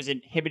look like it was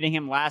inhibiting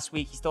him last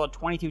week. He still had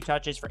 22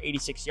 touches for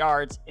 86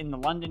 yards in the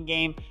London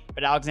game,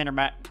 but Alexander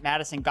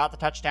Madison got the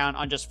touchdown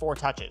on just 4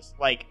 touches.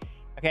 Like,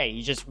 okay,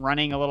 he's just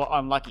running a little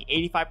unlucky.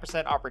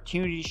 85%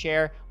 opportunity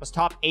share, was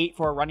top 8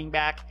 for a running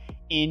back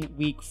in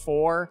week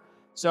 4.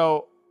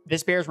 So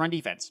this Bears run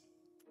defense,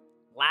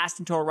 last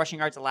in total rushing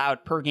yards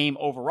allowed per game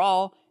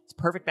overall. It's a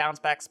perfect bounce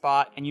back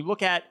spot. And you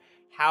look at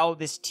how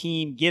this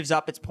team gives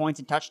up its points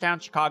and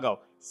touchdowns. Chicago,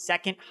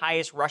 second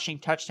highest rushing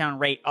touchdown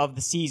rate of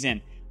the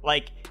season.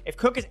 Like, if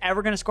Cook is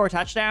ever going to score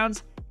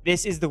touchdowns,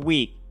 this is the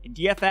week. In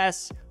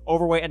DFS,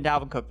 overweight on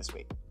Dalvin Cook this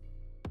week.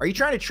 Are you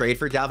trying to trade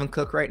for Dalvin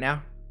Cook right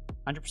now?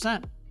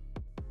 100%.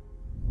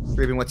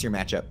 Ruben, what's your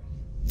matchup?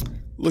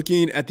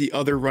 Looking at the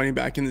other running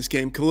back in this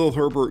game, Khalil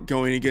Herbert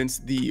going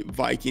against the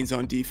Vikings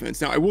on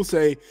defense. Now, I will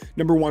say,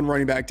 number 1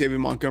 running back, David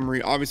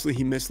Montgomery, obviously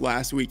he missed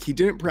last week. He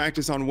didn't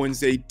practice on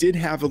Wednesday, did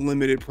have a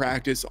limited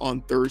practice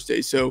on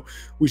Thursday. So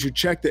we should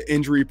check the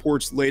injury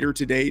reports later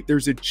today.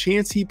 There's a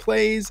chance he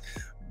plays,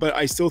 but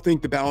I still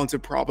think the balance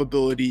of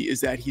probability is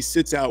that he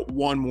sits out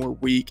one more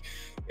week.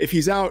 If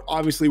he's out,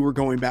 obviously we're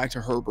going back to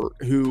Herbert,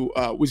 who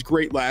was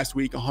great last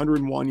week,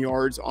 101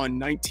 yards on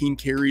 19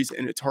 carries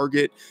and a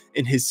target.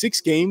 In his 6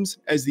 games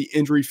as the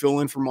injury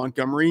fill-in for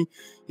Montgomery,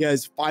 he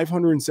has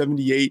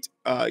 578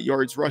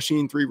 yards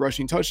rushing, 3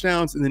 rushing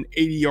touchdowns, and then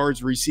 80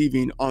 yards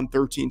receiving on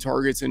 13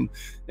 targets. And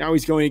now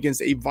he's going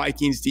against a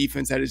Vikings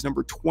defense that is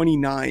number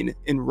 29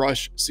 in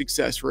rush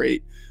success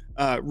rate.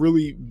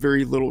 Really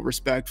very little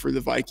respect for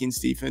the Vikings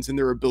defense and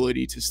their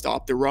ability to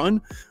stop the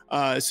run.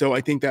 So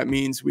I think that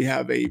means we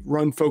have a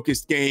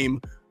run-focused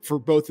game for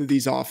both of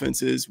these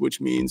offenses,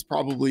 which means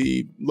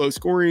probably low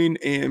scoring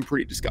and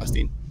pretty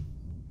disgusting.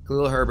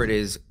 Khalil Herbert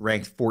is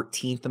ranked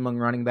 14th among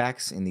running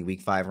backs in the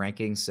Week 5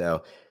 rankings,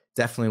 so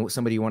definitely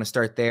somebody you want to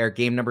start there.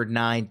 Game number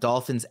 9,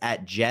 Dolphins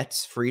at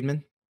Jets.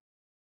 Friedman?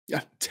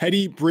 Yeah,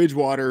 Teddy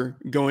Bridgewater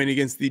going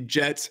against the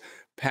Jets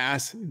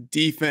pass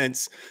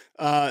defense.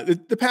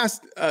 The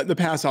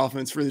pass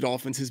offense for the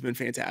Dolphins has been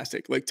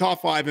fantastic. Like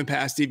top 5 in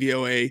pass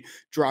DVOA,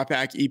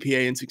 dropback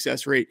EPA, and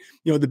success rate.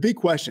 You know, the big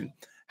question,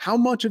 how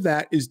much of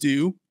that is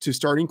due to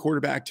starting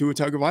quarterback Tua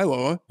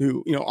Tagovailoa,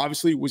 who, you know,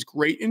 obviously was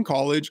great in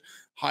college,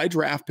 high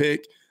draft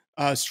pick,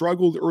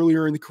 struggled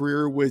earlier in the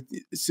career with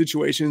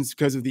situations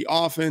because of the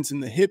offense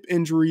and the hip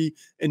injury,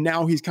 and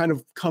now he's kind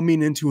of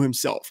coming into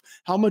himself.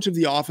 How much of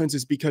the offense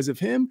is because of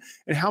him,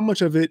 and how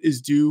much of it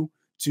is due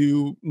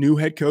to new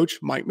head coach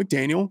Mike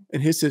McDaniel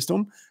and his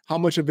system? How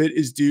much of it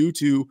is due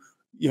to,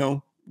 you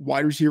know,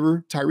 wide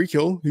receiver Tyreek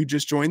Hill, who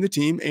just joined the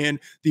team, and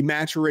the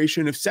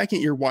maturation of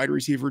second-year wide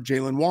receiver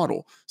Jalen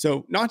Waddle?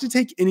 So not to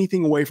take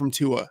anything away from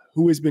Tua,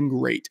 who has been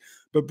great,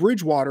 but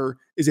Bridgewater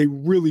is a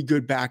really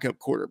good backup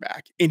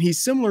quarterback, and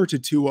he's similar to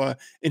Tua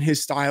in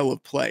his style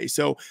of play.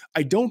 So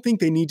I don't think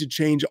they need to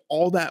change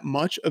all that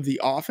much of the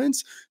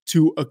offense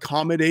to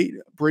accommodate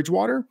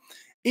Bridgewater.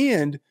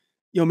 And,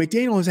 you know,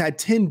 McDaniel has had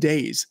 10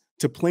 days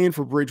to plan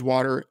for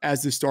Bridgewater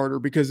as the starter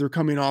because they're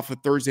coming off of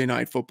Thursday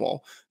Night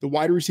Football. The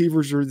wide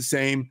receivers are the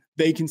same.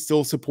 They can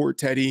still support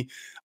Teddy.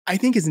 I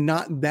think it's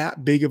not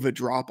that big of a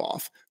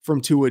drop-off from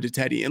Tua to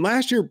Teddy. And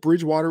last year,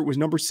 Bridgewater was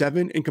number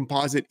 7 in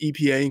composite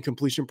EPA and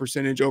completion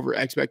percentage over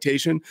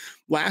expectation.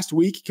 Last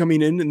week,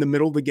 coming in the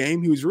middle of the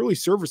game, he was really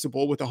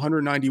serviceable with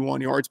 191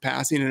 yards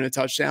passing and a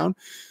touchdown.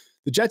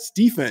 The Jets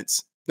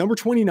defense, number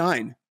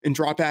 29 in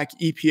dropback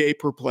EPA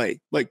per play.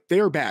 Like, they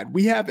are bad.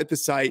 We have at the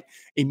site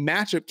a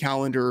matchup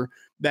calendar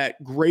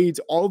that grades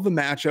all of the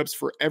matchups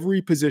for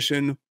every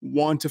position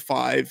 1 to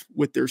 5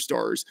 with their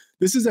stars.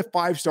 This is a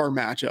 5-star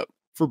matchup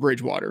for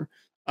Bridgewater.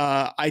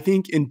 I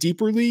think in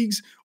deeper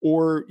leagues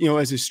or, you know,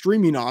 as a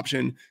streaming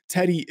option,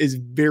 Teddy is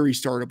very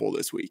startable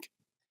this week.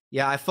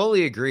 Yeah, I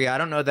fully agree. I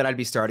don't know that I'd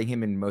be starting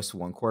him in most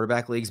 1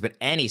 quarterback leagues, but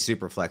any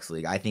super flex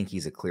league, I think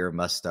he's a clear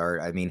must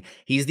start. I mean,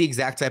 he's the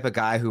exact type of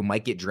guy who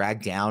might get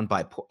dragged down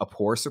by a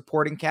poor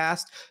supporting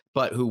cast,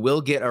 but who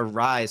will get a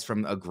rise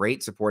from a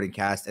great supporting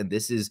cast. And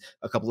this is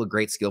a couple of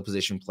great skill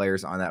position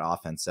players on that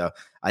offense. So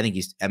I think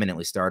he's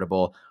eminently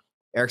startable.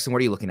 Erickson, what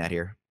are you looking at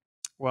here?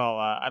 Well,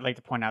 I'd like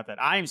to point out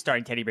that I am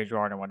starting Teddy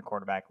Bridgewater in 1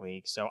 quarterback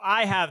league, so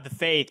I have the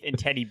faith in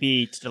Teddy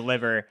B to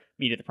deliver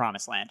me to the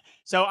promised land.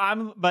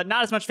 But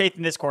not as much faith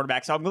in this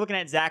quarterback. So I'm looking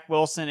at Zach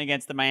Wilson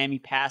against the Miami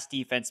pass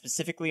defense,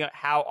 specifically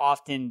how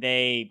often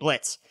they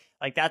blitz.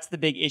 Like, that's the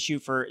big issue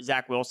for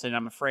Zach Wilson.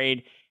 I'm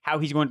afraid how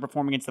he's going to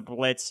perform against the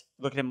blitz.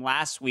 Look at him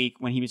last week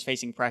when he was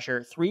facing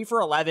pressure. 3 for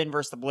 11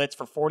 versus the blitz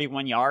for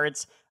 41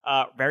 yards.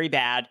 Very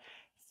bad.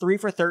 3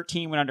 for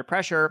 13 when under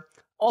pressure.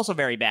 Also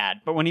very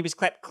bad. But when he was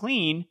kept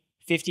clean,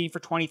 15 for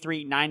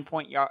 23, 9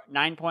 point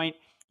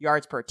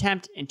yards per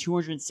attempt and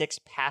 206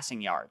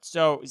 passing yards.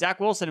 So Zach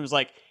Wilson was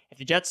like, if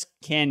the Jets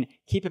can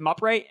keep him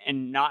upright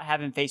and not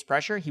have him face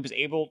pressure, he was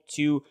able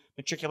to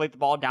matriculate the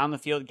ball down the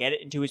field, get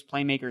it into his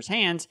playmaker's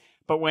hands.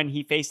 But when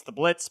he faced the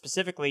blitz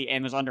specifically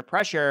and was under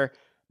pressure,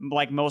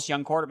 like most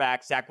young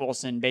quarterbacks, Zach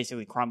Wilson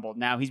basically crumbled.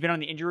 Now, he's been on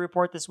the injury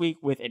report this week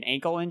with an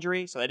ankle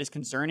injury, so that is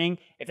concerning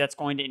if that's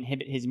going to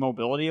inhibit his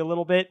mobility a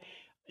little bit.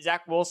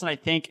 Zach Wilson, I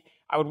think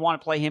I would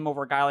want to play him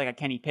over a guy like a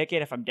Kenny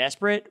Pickett if I'm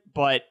desperate,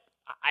 but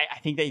I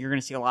think that you're going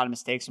to see a lot of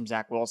mistakes from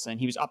Zach Wilson.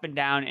 He was up and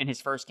down in his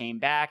first game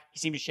back. He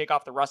seemed to shake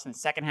off the rust in the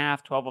second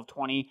half, 12 of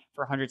 20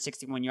 for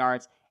 161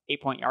 yards,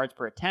 8 yards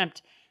per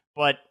attempt.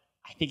 But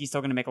I think he's still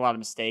going to make a lot of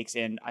mistakes,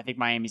 and I think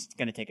Miami's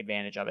going to take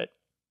advantage of it.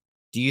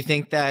 Do you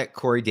think that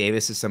Corey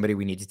Davis is somebody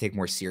we need to take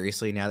more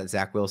seriously now that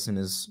Zach Wilson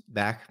is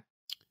back?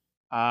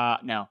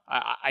 No,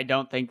 I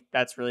don't think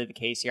that's really the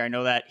case here. I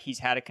know that he's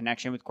had a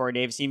connection with Corey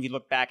Davis. Even if you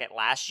look back at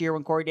last year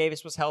when Corey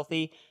Davis was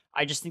healthy,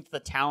 I just think the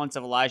talents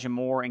of Elijah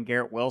Moore and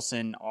Garrett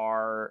Wilson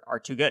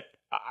are too good.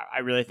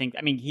 I really think,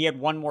 I mean, he had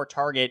one more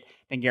target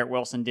than Garrett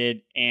Wilson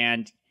did,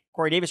 and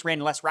Corey Davis ran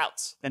less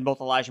routes than both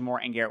Elijah Moore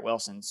and Garrett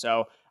Wilson.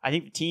 So I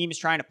think the team is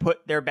trying to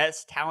put their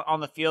best talent on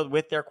the field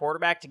with their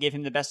quarterback to give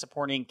him the best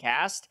supporting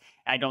cast.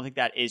 And I don't think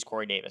that is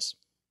Corey Davis.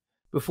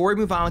 Before we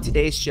move on with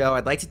today's show,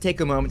 I'd like to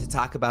take a moment to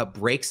talk about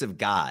Breaks of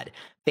God.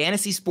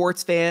 Fantasy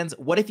sports fans,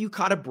 what if you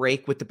caught a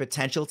break with the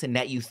potential to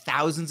net you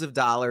thousands of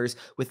dollars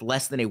with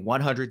less than a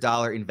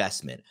 $100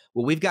 investment?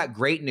 Well, we've got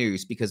great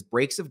news because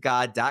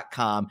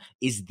breaksofgod.com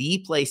is the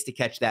place to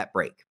catch that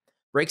break.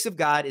 Breaks of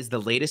God is the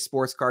latest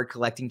sports card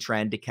collecting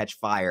trend to catch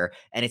fire,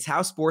 and it's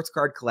how sports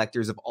card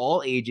collectors of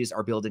all ages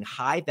are building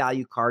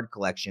high-value card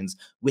collections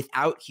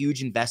without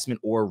huge investment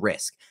or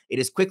risk. It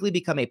has quickly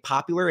become a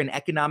popular and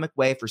economic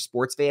way for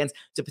sports fans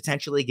to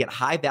potentially get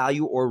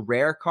high-value or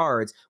rare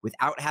cards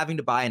without having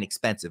to buy an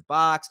expensive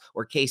box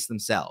or case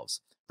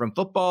themselves. From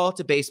football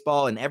to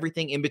baseball and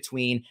everything in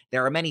between,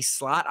 there are many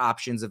slot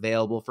options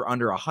available for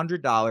under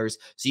 $100,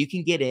 so you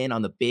can get in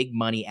on the big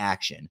money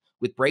action.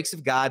 With Breaks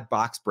of God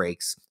box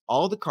breaks,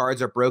 all the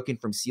cards are broken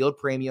from sealed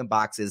premium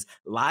boxes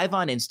live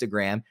on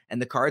Instagram, and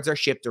the cards are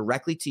shipped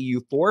directly to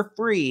you for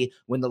free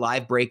when the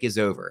live break is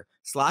over.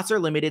 Slots are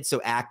limited,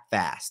 so act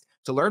fast.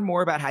 To learn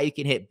more about how you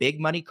can hit big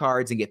money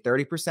cards and get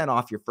 30%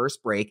 off your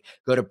first break,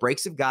 go to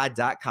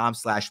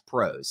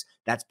breaksofgod.com/pros.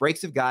 That's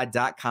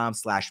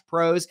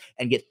breaksofgod.com/pros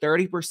and get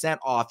 30%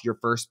 off your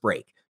first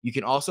break. You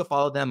can also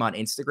follow them on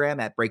Instagram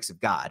at Breaks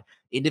of God.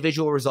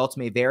 Individual results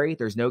may vary.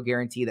 There's no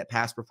guarantee that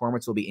past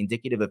performance will be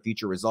indicative of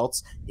future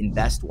results.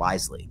 Invest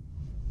wisely.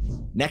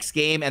 Next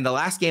game and the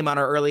last game on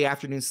our early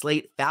afternoon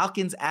slate,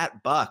 Falcons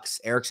at Bucks.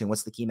 Erickson,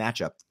 what's the key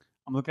matchup?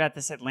 I'm looking at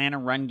this Atlanta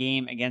run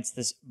game against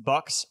this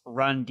Bucks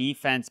run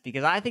defense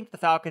because I think the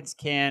Falcons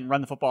can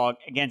run the football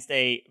against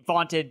a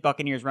vaunted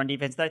Buccaneers run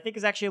defense that I think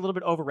is actually a little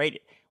bit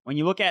overrated. When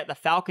you look at the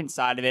Falcons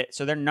side of it,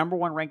 so they're number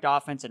one ranked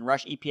offense in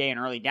rush EPA and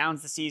early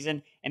downs this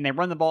season, and they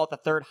run the ball at the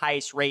third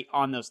highest rate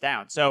on those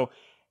downs. So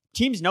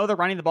teams know they're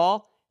running the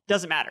ball.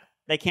 Doesn't matter.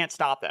 They can't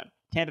stop them.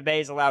 Tampa Bay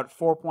has allowed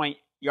 4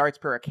 yards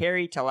per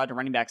carry to allow to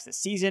running backs this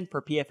season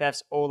per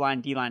PFF's O-line,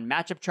 D-line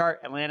matchup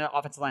chart. Atlanta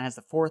offensive line has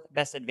the fourth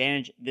best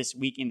advantage this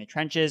week in the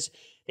trenches.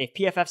 They have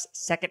PFF's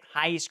second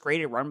highest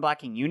graded run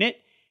blocking unit.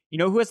 You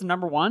know who has the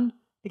number one?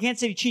 The Kansas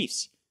City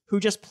Chiefs, who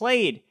just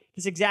played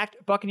this exact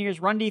Buccaneers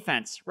run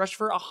defense, rushed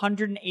for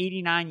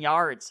 189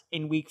 yards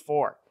in week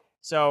 4.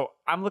 So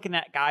I'm looking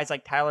at guys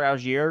like Tyler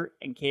Algier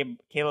and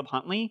Caleb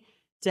Huntley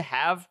to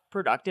have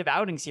productive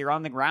outings here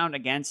on the ground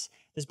against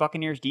this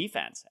Buccaneers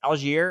defense.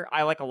 Algier,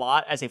 I like a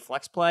lot as a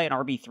flex play, an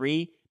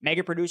RB3,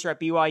 mega producer at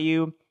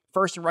BYU,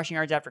 first in rushing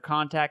yards after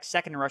contact,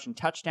 second in rushing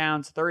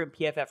touchdowns, third in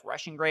PFF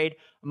rushing grade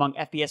among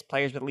FBS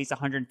players with at least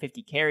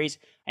 150 carries.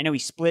 I know he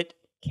split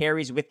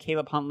carries with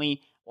Caleb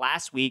Huntley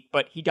last week,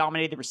 but he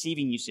dominated the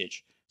receiving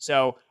usage.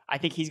 So I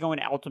think he's going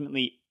to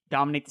ultimately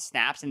dominate the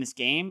snaps in this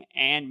game,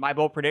 and my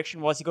bold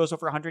prediction was he goes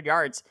over 100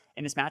 yards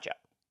in this matchup.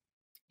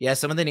 Yeah,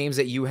 some of the names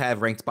that you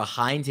have ranked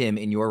behind him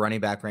in your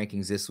running back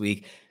rankings this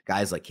week,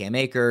 guys like Cam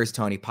Akers,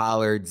 Tony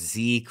Pollard,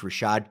 Zeke,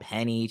 Rashad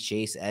Penny,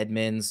 Chase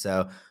Edmonds.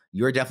 So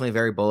you're definitely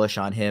very bullish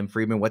on him.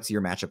 Friedman, what's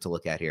your matchup to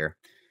look at here?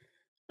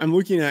 I'm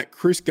looking at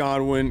Chris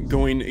Godwin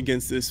going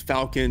against this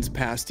Falcons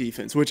pass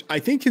defense, which I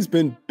think has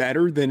been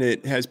better than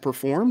it has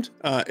performed.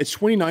 It's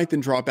 29th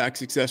in dropback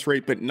success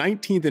rate, but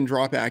 19th in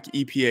dropback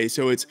EPA.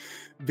 So it's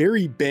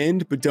very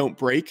bend, but don't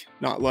break.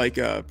 Not like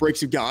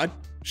Breaks of God.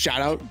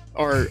 Shout out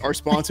our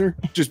sponsor,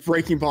 just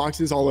breaking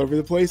boxes all over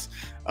the place.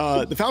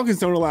 The Falcons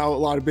don't allow a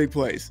lot of big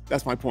plays.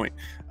 That's my point.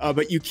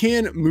 But you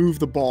can move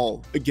the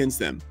ball against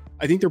them.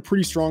 I think they're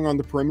pretty strong on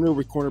the perimeter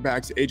with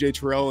cornerbacks AJ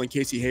Terrell and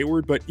Casey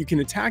Hayward, but you can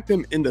attack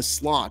them in the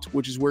slot,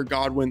 which is where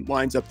Godwin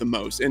lines up the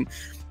most. And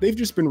they've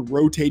just been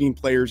rotating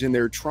players in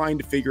there trying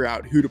to figure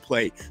out who to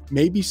play.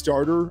 Maybe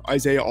starter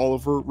Isaiah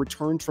Oliver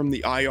returns from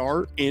the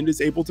IR and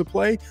is able to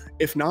play.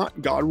 If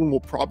not, Godwin will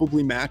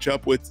probably match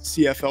up with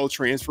CFL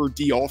transfer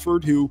D.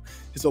 Alford, who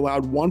has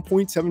allowed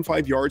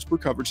 1.75 yards per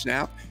coverage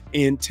snap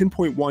and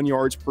 10.1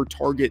 yards per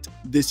target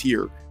this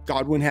year.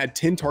 Godwin had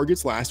 10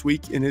 targets last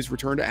week in his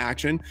return to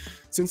action.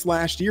 Since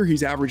last year,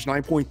 he's averaged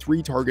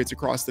 9.3 targets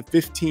across the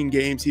 15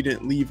 games he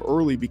didn't leave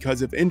early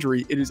because of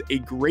injury. It is a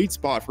great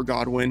spot for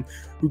Godwin,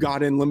 who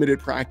got in limited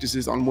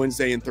practices on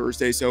Wednesday and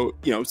Thursday. So,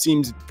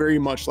 seems very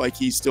much like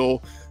he's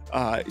still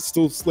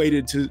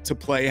slated to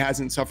play,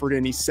 hasn't suffered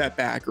any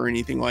setback or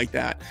anything like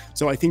that.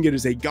 So I think it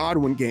is a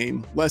Godwin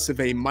game, less of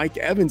a Mike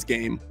Evans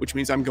game, which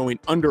means I'm going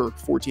under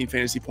 14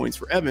 fantasy points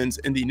for Evans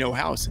in the no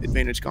house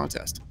advantage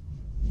contest.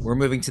 We're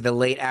moving to the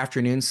late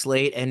afternoon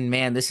slate, and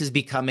man, this is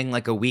becoming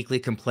like a weekly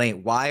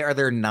complaint. Why are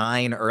there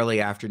 9 early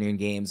afternoon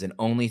games and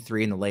only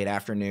 3 in the late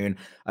afternoon?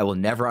 I will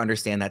never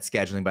understand that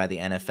scheduling by the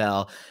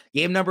NFL.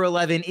 Game number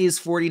 11 is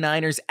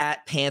 49ers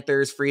at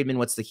Panthers. Friedman,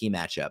 what's the key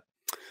matchup?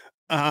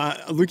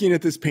 Looking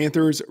at this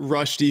Panthers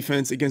rush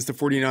defense against the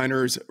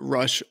 49ers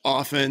rush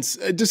offense,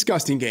 a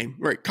disgusting game,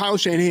 right? Kyle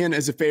Shanahan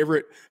as a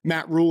favorite,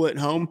 Matt Rule at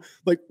home,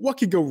 like what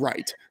could go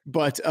right?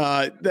 But,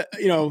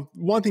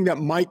 one thing that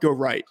might go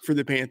right for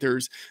the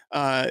Panthers,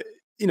 they're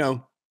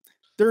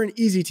an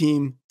easy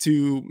team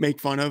to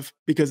make fun of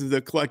because of the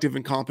collective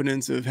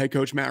incompetence of head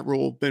coach Matt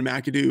Rule, Ben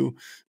McAdoo,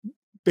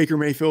 Baker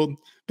Mayfield,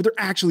 but they're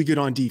actually good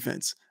on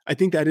defense. I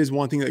think that is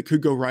one thing that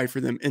could go right for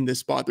them in this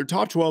spot. They're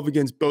top 12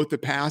 against both the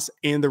pass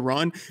and the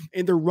run,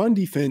 and their run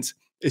defense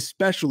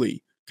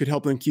especially could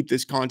help them keep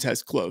this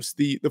contest close.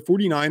 The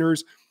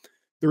 49ers,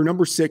 they're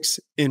number 6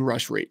 in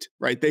rush rate,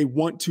 right? They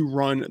want to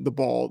run the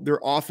ball. Their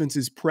offense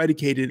is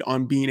predicated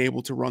on being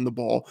able to run the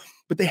ball,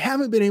 but they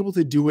haven't been able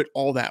to do it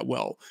all that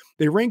well.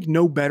 They rank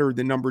no better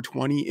than number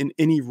 20 in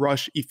any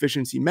rush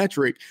efficiency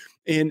metric,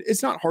 and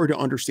it's not hard to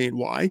understand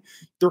why.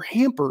 They're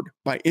hampered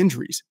by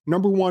injuries.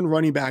 Number 1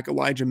 running back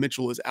Elijah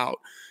Mitchell is out.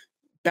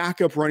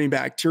 Backup running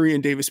back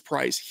Tyrion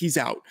Davis-Price, he's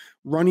out.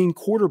 Running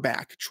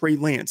quarterback Trey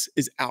Lance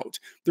is out.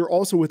 They're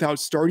also without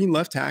starting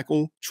left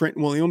tackle Trent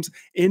Williams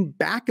and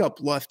backup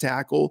left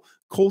tackle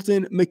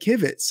Colton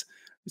McKivitz.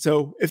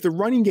 So if the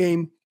running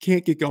game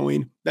can't get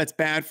going, that's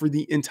bad for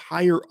the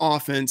entire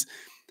offense.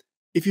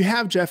 If you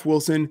have Jeff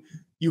Wilson,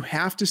 you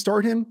have to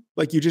start him.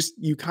 Like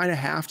you kind of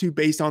have to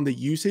based on the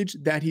usage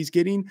that he's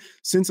getting.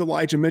 Since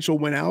Elijah Mitchell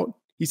went out,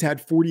 he's had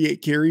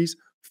 48 carries,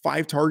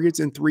 5 targets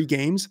in 3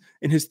 games.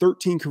 In his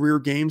 13 career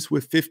games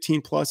with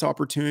 15 plus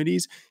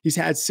opportunities, he's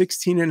had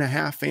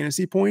 16.5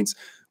 fantasy points.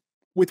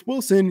 With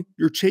Wilson,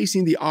 you're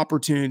chasing the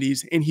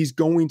opportunities and he's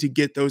going to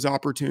get those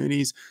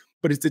opportunities,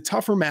 but it's a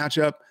tougher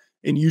matchup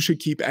and you should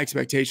keep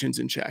expectations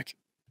in check.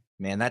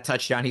 Man, that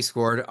touchdown he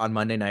scored on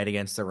Monday night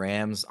against the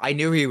Rams, I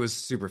knew he was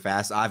super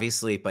fast,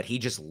 obviously, but he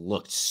just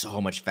looked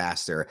so much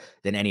faster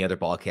than any other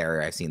ball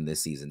carrier I've seen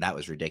this season. That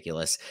was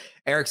ridiculous.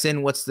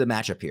 Erickson, what's the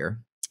matchup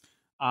here?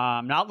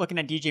 I'm not looking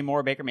at DJ Moore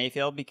or Baker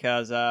Mayfield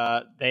because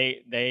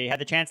they had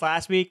the chance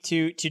last week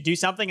to do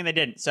something and they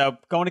didn't. So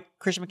going to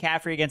Christian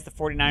McCaffrey against the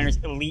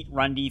 49ers elite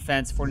run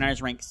defense.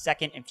 49ers rank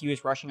 2nd in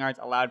fewest rushing yards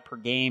allowed per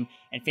game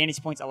and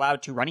fantasy points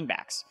allowed to running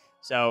backs.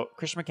 So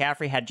Christian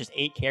McCaffrey had just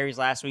 8 carries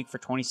last week for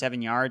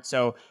 27 yards.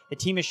 So the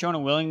team has shown a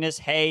willingness,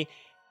 hey,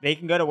 they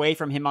can get away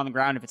from him on the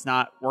ground if it's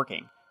not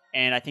working.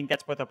 And I think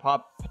that's what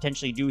they'll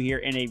potentially do here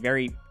in a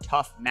very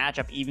tough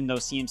matchup, even though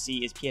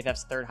CMC is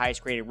PFF's 3rd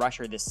highest graded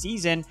rusher this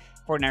season.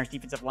 49ers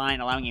defensive line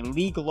allowing a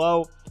league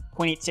low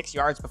 0.86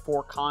 yards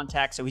before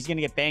contact. So he's going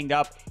to get banged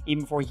up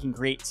even before he can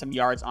create some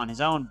yards on his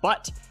own.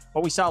 But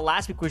what we saw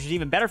last week, which was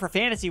even better for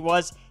fantasy,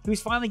 was he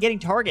was finally getting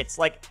targets.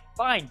 Like,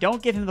 fine,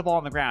 don't give him the ball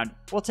on the ground.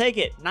 We'll take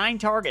it. 9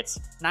 targets,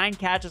 9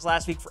 catches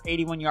last week for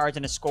 81 yards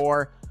and a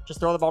score.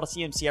 Just throw the ball to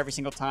CMC every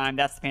single time.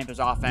 That's the Panthers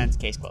offense.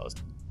 Case closed.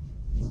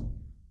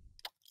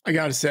 I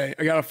got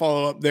to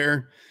follow up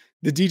there.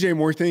 The DJ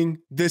Moore thing,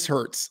 this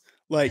hurts.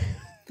 Like,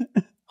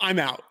 I'm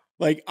out.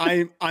 Like,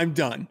 I'm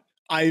done.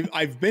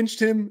 I've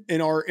benched him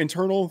in our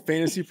internal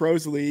Fantasy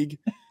Pros league.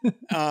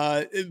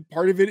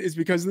 Part of it is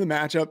because of the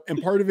matchup,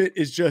 and part of it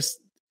is just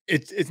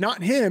it's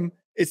not him.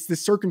 It's the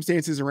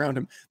circumstances around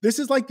him. This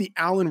is like the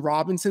Allen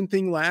Robinson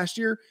thing last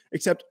year,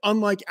 except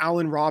unlike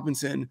Allen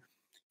Robinson,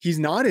 he's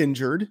not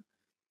injured.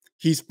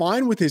 He's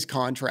fine with his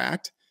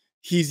contract.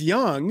 He's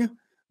young.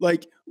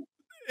 Like,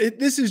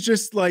 this is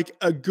just like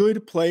a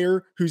good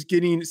player who's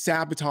getting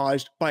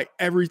sabotaged by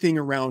everything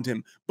around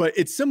him. But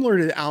it's similar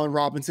to Allen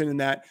Robinson in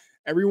that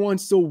everyone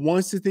still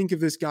wants to think of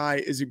this guy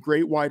as a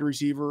great wide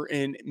receiver,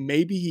 and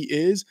maybe he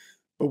is,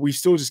 but we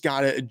still just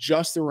got to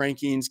adjust the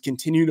rankings,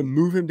 continue to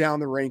move him down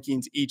the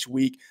rankings each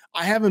week.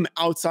 I have him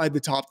outside the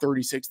top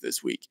 36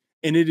 this week,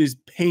 and it is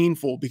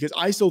painful because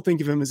I still think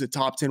of him as a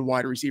top 10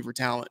 wide receiver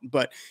talent,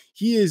 but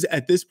he is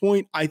at this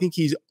point, I think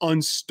he's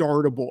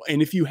unstartable.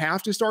 And if you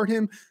have to start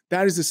him,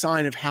 that is a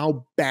sign of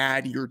how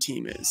bad your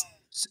team is.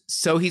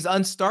 So he's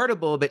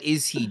unstartable, but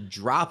is he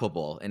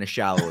droppable in a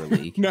shallower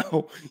league?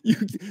 No,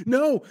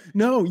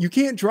 you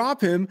can't drop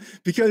him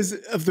because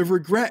of the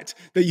regret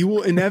that you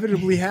will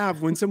inevitably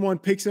have when someone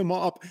picks him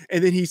up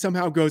and then he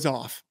somehow goes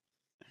off.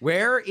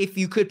 Where, if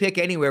you could pick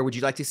anywhere, would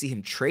you like to see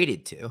him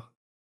traded to?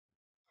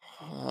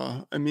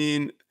 I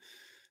mean,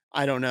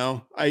 I don't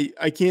know.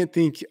 I can't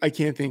think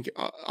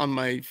on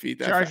my feet.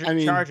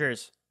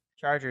 Chargers.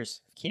 Chargers.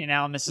 Keenan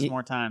Allen misses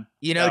more time.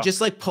 Just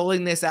like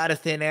pulling this out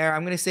of thin air,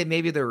 I'm going to say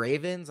maybe the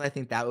Ravens. I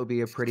think that would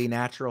be a pretty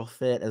natural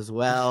fit as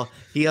well.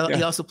 He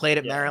also played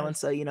at Maryland,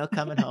 so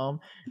coming home.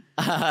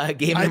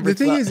 Game number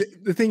 12.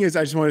 The thing is,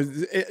 I just want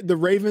to the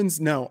Ravens.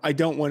 No, I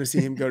don't want to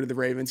see him go to the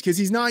Ravens because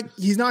he's not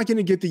going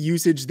to get the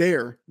usage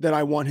there that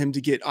I want him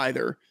to get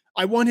either.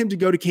 I want him to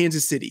go to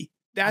Kansas City.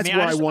 That's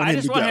where I want him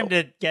to go. I just want him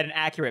to get an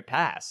accurate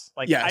pass.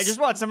 Yes. I just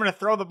want someone to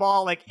throw the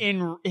ball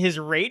in his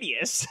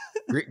radius.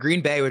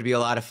 Green Bay would be a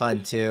lot of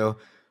fun too,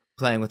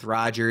 playing with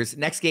Rodgers.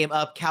 Next game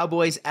up,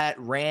 Cowboys at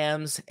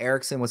Rams.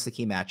 Erickson, what's the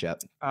key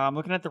matchup? I'm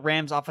looking at the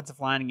Rams offensive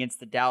line against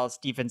the Dallas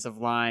defensive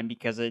line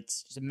because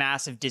it's just a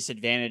massive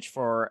disadvantage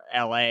for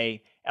LA.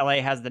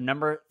 LA has the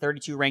number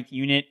 32 ranked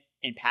unit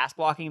in pass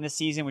blocking this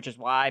season, which is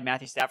why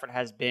Matthew Stafford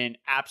has been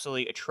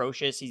absolutely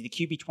atrocious. He's the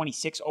QB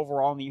 26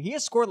 overall in the year. He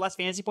has scored less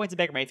fantasy points than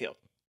Baker Mayfield.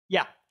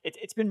 Yeah,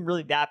 it's been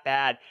really that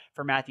bad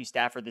for Matthew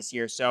Stafford this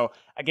year. So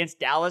against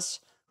Dallas,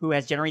 who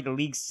has generated the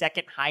league's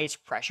second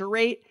highest pressure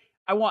rate,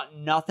 I want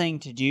nothing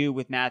to do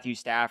with Matthew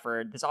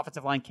Stafford. This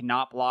offensive line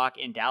cannot block,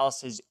 and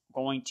Dallas is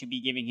going to be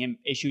giving him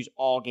issues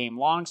all game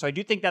long. So I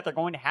do think that they're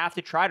going to have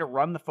to try to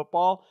run the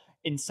football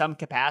in some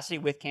capacity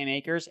with Cam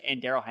Akers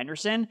and Darrell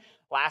Henderson.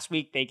 Last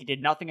week, they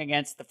did nothing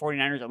against the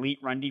 49ers elite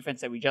run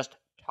defense that we just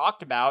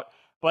talked about,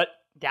 but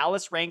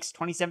Dallas ranks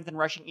 27th in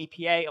rushing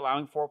EPA,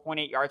 allowing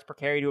 4.8 yards per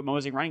carry to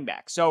opposing running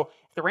back. So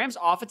if the Rams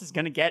offense is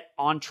going to get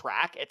on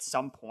track at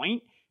some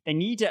point, they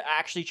need to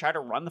actually try to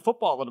run the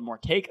football a little more,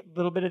 take a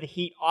little bit of the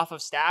heat off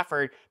of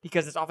Stafford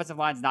because this offensive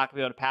line is not going to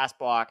be able to pass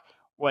block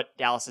what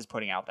Dallas is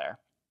putting out there.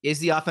 Is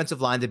the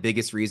offensive line the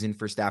biggest reason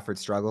for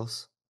Stafford's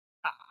struggles?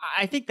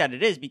 I think that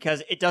it is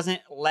because it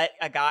doesn't let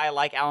a guy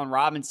like Allen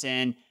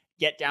Robinson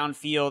get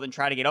downfield and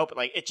try to get open.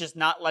 It's just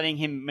not letting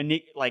him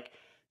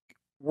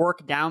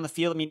work down the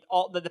field. I mean,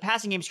 all the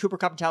passing game is Cooper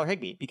Kupp and Tyler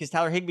Higbee because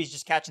Tyler Higbee's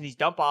just catching these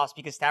dump offs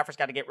because Stafford's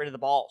got to get rid of the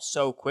ball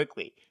so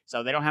quickly.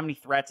 So they don't have any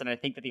threats, and I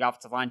think that the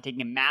offensive line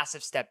taking a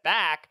massive step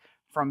back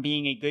from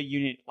being a good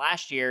unit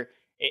last year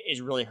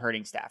is really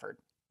hurting Stafford.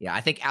 Yeah,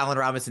 I think Allen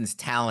Robinson's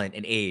talent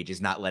and age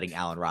is not letting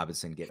Allen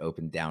Robinson get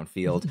open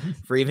downfield.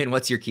 Freeman,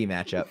 what's your key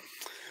matchup?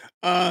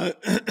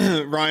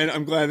 Ryan,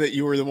 I'm glad that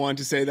you were the one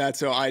to say that,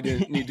 so I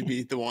didn't need to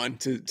be the one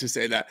to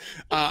say that.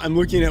 I'm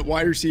looking at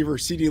wide receiver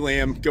CeeDee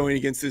Lamb going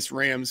against this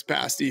Rams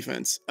pass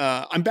defense.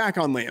 I'm back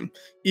on Lamb.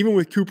 Even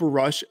with Cooper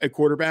Rush at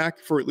quarterback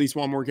for at least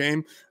one more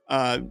game,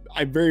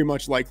 I very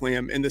much like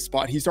Lamb in this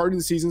spot. He started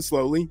the season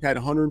slowly, had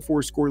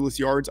 104 scoreless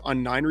yards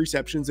on 9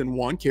 receptions and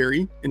 1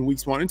 carry in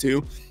weeks 1 and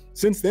 2.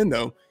 Since then,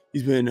 though,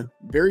 he's been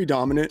very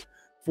dominant.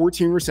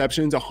 14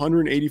 receptions,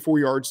 184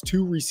 yards,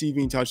 2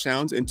 receiving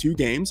touchdowns in 2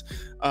 games.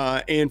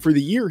 And for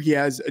the year, he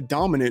has a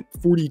dominant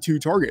 42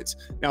 targets.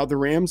 Now, the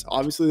Rams,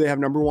 obviously, they have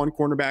number 1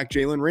 cornerback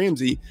Jalen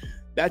Ramsey.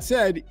 That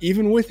said,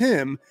 even with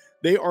him,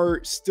 they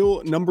are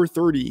still number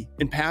 30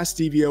 in pass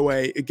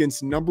DVOA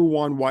against number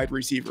 1 wide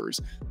receivers.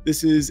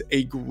 This is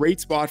a great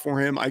spot for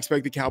him. I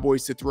expect the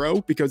Cowboys to throw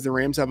because the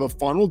Rams have a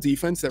funnel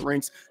defense that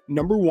ranks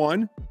number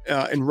 1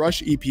 in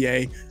rush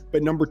EPA,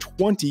 but number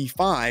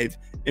 25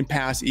 in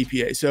pass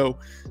EPA. So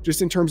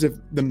just in terms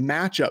of the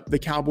matchup, the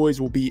Cowboys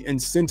will be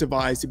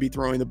incentivized to be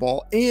throwing the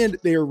ball, and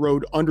they are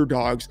road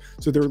underdogs,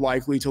 so they're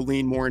likely to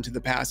lean more into the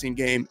passing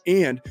game.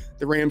 And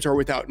the Rams are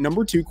without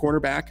number 2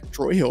 cornerback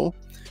Troy Hill,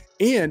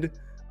 and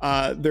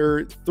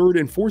their 3rd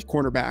and 4th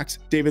cornerbacks,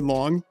 David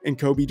Long and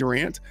Kobe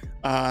Durant.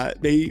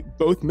 They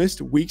both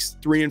missed weeks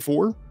 3 and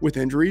 4 with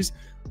injuries.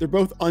 They're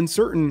both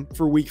uncertain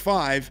for week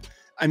 5.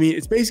 I mean,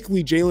 it's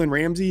basically Jalen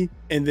Ramsey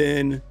and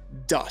then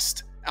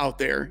dust out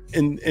there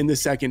in the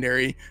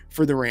secondary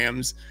for the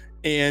Rams.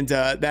 And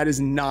that is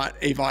not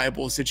a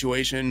viable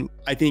situation.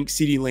 I think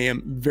CeeDee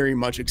Lamb very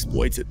much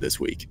exploits it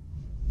this week.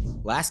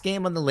 Last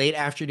game on the late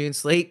afternoon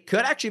slate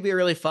could actually be a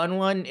really fun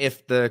one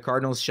if the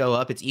Cardinals show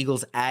up. It's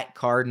Eagles at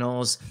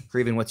Cardinals.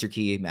 Creven, what's your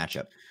key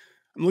matchup?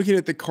 I'm looking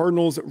at the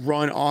Cardinals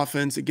run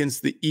offense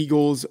against the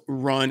Eagles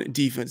run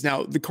defense.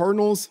 Now, the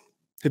Cardinals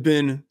have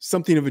been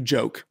something of a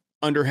joke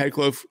under head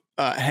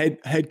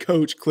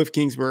coach Cliff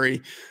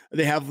Kingsbury.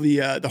 They have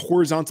the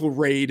horizontal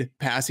raid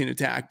passing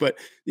attack, but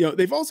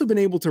they've also been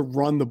able to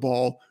run the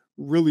ball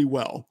really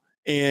well.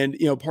 And,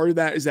 part of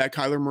that is that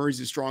Kyler Murray's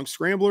a strong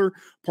scrambler.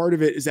 Part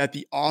of it is that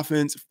the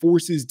offense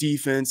forces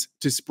defense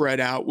to spread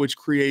out, which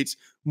creates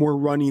more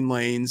running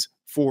lanes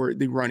for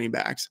the running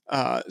backs.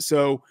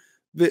 So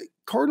the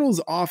Cardinals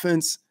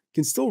offense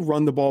can still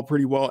run the ball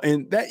pretty well.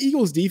 And that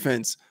Eagles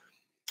defense,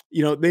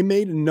 they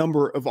made a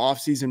number of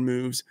offseason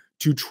moves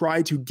to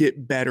try to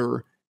get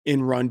better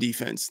in run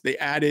defense. They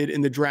added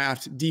in the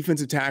draft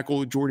defensive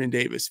tackle Jordan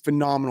Davis,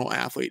 phenomenal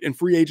athlete. In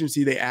free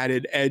agency, they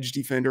added edge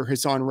defender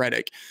Hassan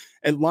Reddick.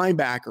 At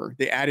linebacker,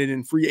 they added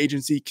in free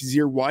agency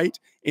Kazir White,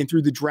 and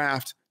through the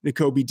draft,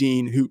 Nakobe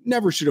Dean, who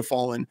never should have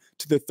fallen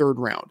to the 3rd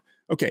round.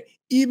 Okay,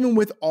 even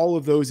with all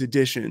of those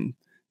additions,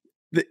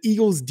 the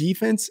Eagles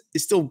defense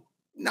is still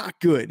not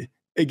good.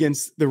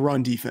 against the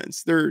run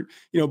defense. They're,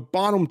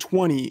 bottom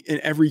 20 in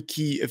every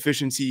key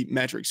efficiency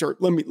metrics. Or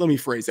let me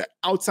phrase that,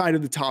 outside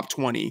of the top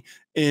 20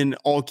 in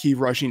all key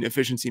rushing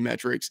efficiency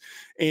metrics.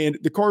 And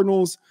the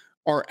Cardinals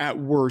are at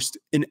worst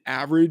an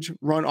average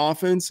run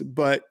offense,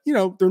 but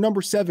they're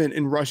number 7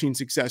 in rushing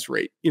success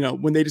rate.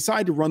 When they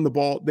decide to run the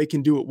ball, they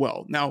can do it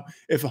well. Now,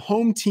 if a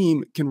home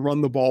team can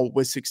run the ball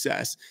with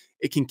success,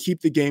 it can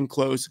keep the game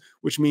close,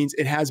 which means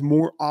it has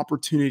more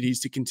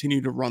opportunities to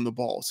continue to run the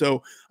ball.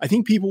 So I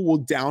think people will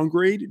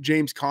downgrade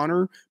James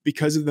Conner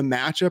because of the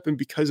matchup and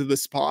because of the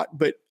spot,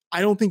 but I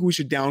don't think we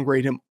should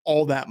downgrade him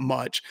all that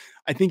much.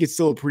 I think it's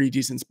still a pretty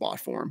decent spot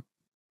for him.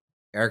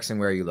 Erickson,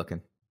 where are you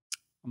looking?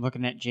 I'm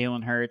looking at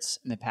Jalen Hurts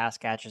and the pass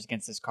catchers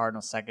against this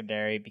Cardinals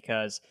secondary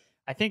because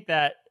I think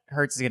that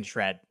Hurts is going to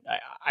shred.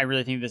 I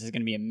really think this is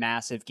going to be a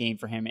massive game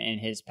for him in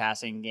his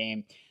passing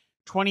game.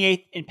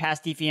 28th in pass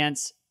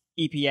defense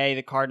EPA,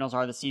 the Cardinals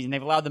are this season.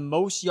 They've allowed the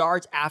most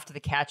yards after the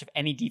catch of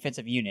any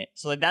defensive unit.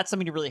 So that's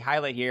something to really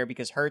highlight here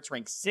because Hurts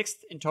ranks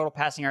 6th in total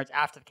passing yards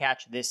after the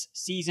catch this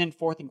season,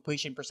 4th in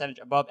completion percentage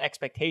above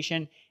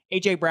expectation.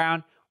 A.J.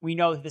 Brown, we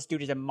know that this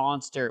dude is a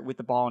monster with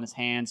the ball in his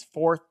hands,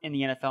 4th in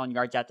the NFL in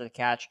yards after the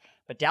catch.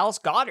 But Dallas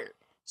Goedert,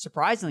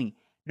 surprisingly,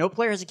 no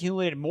player has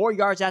accumulated more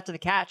yards after the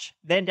catch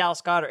than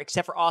Dallas Goedert,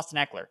 except for Austin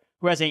Eckler,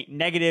 who has a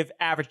negative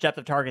average depth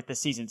of target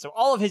this season. So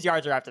all of his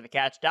yards are after the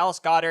catch. Dallas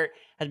Goedert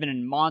has been a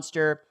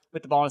monster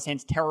with the ball in his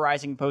hands,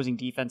 terrorizing opposing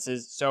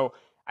defenses. So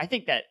I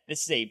think that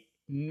this is a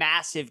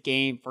massive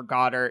game for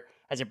Goddard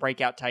as a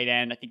breakout tight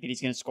end. I think that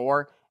he's going to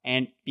score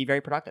and be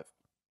very productive.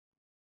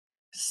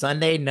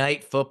 Sunday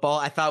Night Football.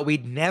 I thought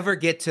we'd never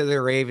get to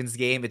the Ravens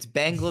game. It's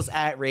Bengals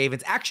at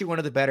Ravens. Actually, one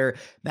of the better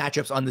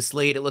matchups on the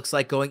slate, it looks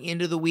like, going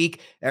into the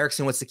week.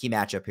 Erickson, what's the key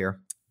matchup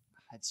here?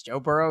 It's Joe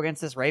Burrow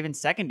against this Ravens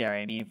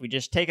secondary. I mean, if we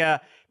just take a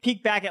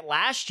peek back at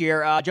last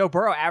year, Joe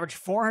Burrow averaged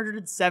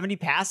 470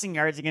 passing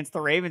yards against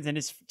the Ravens in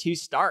his 2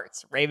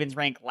 starts. Ravens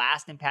rank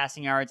last in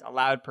passing yards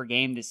allowed per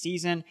game this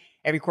season.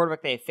 Every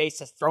quarterback they have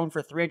faced has thrown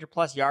for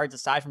 300-plus yards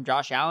aside from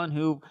Josh Allen,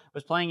 who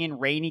was playing in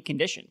rainy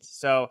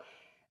conditions.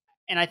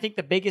 And I think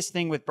the biggest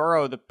thing with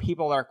Burrow, the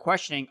people are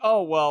questioning,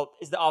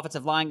 is the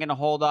offensive line going to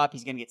hold up?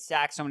 He's going to get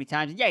sacked so many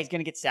times. Yeah, he's going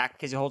to get sacked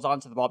because he holds on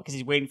to the ball because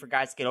he's waiting for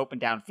guys to get open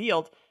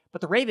downfield. But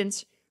the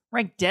Ravens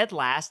ranked dead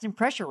last in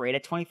pressure rate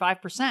at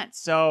 25%.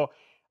 So,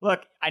 look,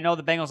 I know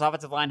the Bengals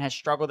offensive line has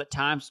struggled at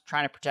times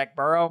trying to protect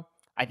Burrow.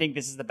 I think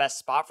this is the best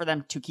spot for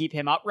them to keep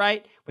him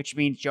upright, which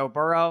means Joe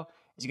Burrow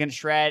is going to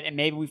shred, and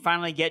maybe we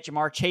finally get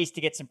Jamar Chase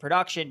to get some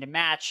production to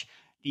match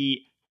the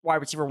wide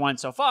receiver 1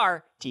 so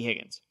far, T.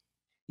 Higgins.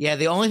 Yeah,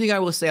 the only thing I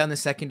will say on the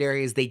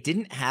secondary is they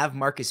didn't have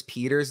Marcus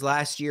Peters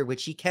last year,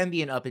 which he can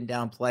be an up and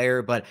down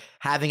player, but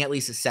having at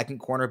least a second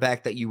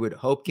cornerback that you would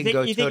hope can go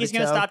toe-to-toe. You think he's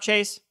going to stop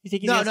Chase? You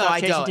think he's No,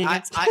 I don't.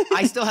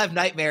 I still have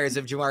nightmares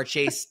of Jamar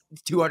Chase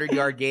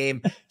 200-yard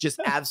game, just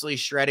absolutely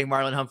shredding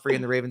Marlon Humphrey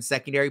in the Ravens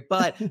secondary.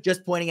 But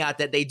just pointing out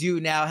that they do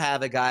now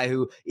have a guy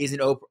who is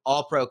an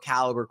all-pro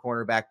caliber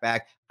cornerback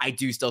back. I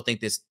do still think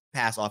this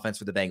pass offense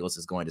for the Bengals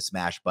is going to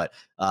smash, but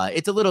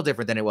it's a little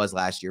different than it was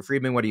last year.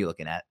 Friedman, what are you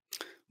looking at?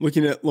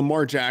 Looking at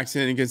Lamar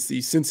Jackson against the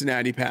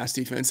Cincinnati pass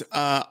defense,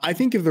 I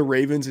think of the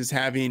Ravens as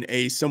having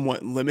a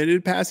somewhat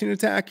limited passing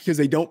attack because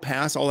they don't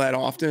pass all that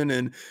often,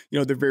 and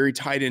they're very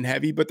tight and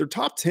heavy. But they're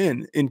top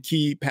 10 in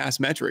key pass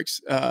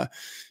metrics.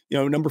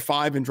 Number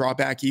 5 in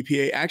dropback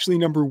EPA, actually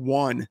number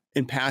 1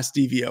 in pass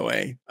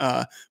DVOA.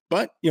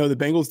 But the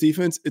Bengals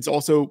defense, it's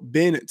also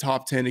been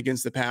top 10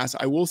 against the pass.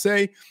 I will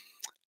say,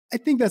 I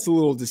think that's a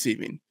little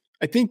deceiving.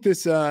 I think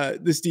this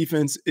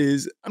defense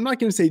is, I'm not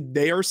going to say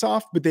they are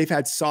soft, but they've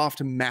had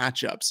soft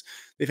matchups.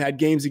 They've had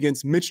games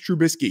against Mitch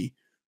Trubisky,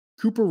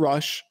 Cooper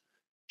Rush,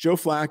 Joe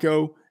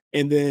Flacco,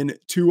 and then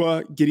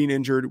Tua getting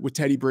injured with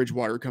Teddy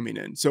Bridgewater coming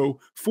in. So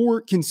 4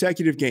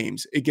 consecutive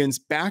games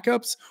against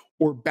backups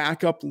or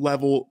backup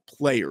level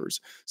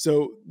players.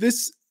 So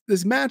this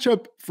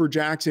matchup for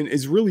Jackson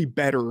is really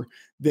better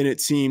than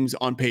it seems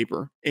on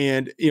paper.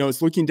 And,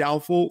 it's looking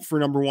doubtful for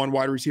number 1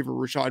 wide receiver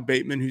Rashad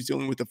Bateman, who's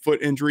dealing with a foot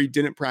injury,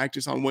 didn't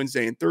practice on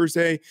Wednesday and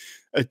Thursday.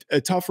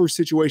 A tougher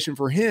situation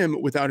for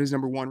him without his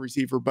number 1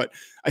 receiver. But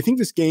I think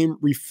this game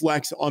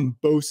reflects on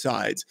both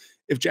sides.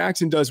 If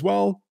Jackson does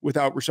well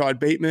without Rashad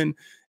Bateman,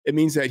 it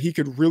means that he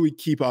could really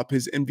keep up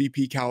his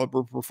MVP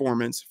caliber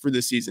performance for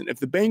this season. If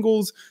the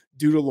Bengals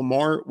do to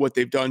Lamar what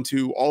they've done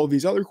to all of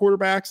these other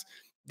quarterbacks,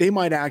 they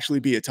might actually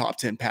be a top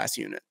 10 pass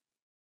unit.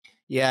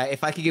 Yeah,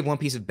 if I could give one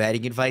piece of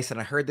betting advice, and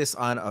I heard this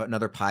on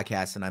another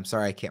podcast, and I'm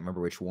sorry, I can't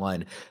remember which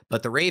one,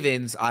 but the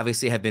Ravens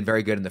obviously have been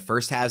very good in the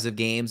first halves of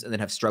games and then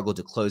have struggled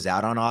to close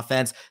out on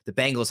offense. The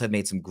Bengals have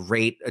made some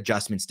great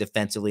adjustments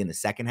defensively in the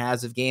second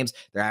halves of games.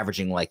 They're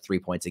averaging like 3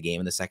 points a game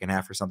in the second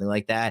half or something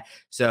like that.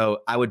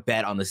 So I would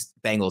bet on the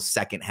Bengals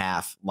second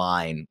half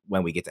line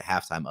when we get to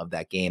halftime of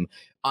that game.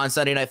 On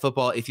Sunday Night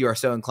Football, if you are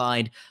so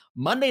inclined.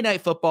 Monday Night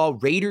Football,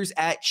 Raiders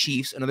at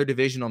Chiefs, another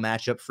divisional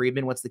matchup.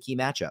 Friedman, what's the key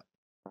matchup?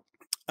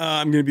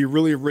 I'm going to be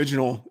really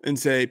original and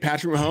say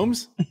Patrick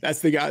Mahomes. That's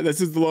the guy. This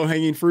is the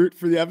low-hanging fruit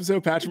for the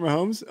episode. Patrick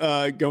Mahomes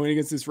going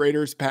against this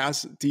Raiders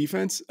pass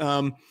defense.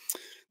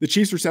 The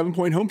Chiefs are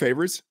 7-point home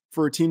favorites.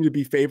 For a team to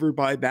be favored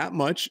by that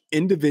much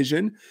in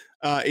division,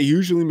 it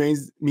usually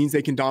means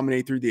they can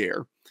dominate through the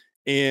air.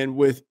 And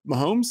with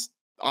Mahomes,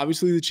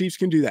 obviously the Chiefs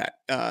can do that.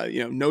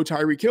 No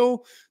Tyreek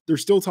Hill. They're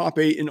still top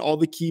 8 in all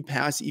the key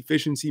pass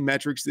efficiency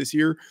metrics this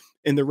year.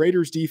 And the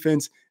Raiders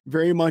defense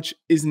very much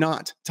is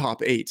not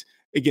top 8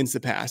 against the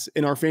pass.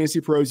 In our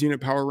FantasyPros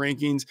unit power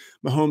rankings,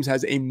 Mahomes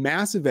has a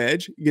massive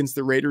edge against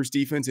the Raiders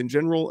defense in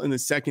general and the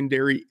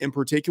secondary in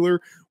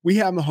particular. We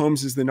have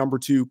Mahomes as the number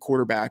 2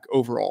 quarterback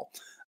overall.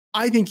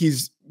 I think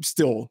he's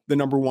still the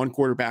number 1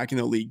 quarterback in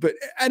the league, but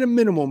at a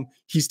minimum,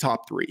 he's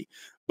top 3.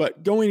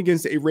 But going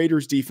against a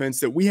Raiders defense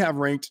that we have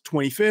ranked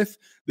 25th,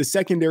 the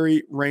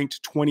secondary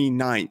ranked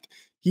 29th,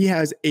 he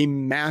has a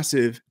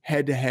massive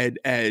head-to-head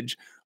edge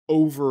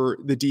over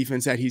the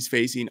defense that he's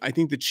facing. I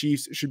think the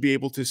Chiefs should be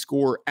able to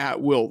score at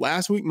will.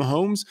 Last week,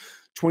 Mahomes,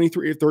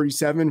 23 of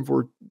 37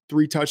 for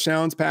 3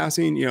 touchdowns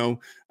passing,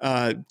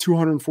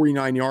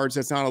 249 yards.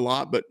 That's not a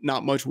lot, but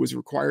not much was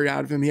required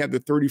out of him. He had the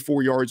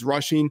 34 yards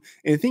rushing.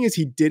 And the thing is,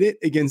 he did it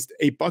against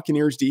a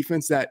Buccaneers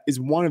defense that is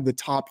one of the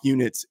top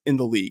units in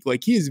the league.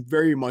 Like, he is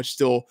very much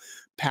still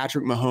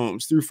Patrick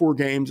Mahomes. Through 4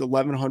 games,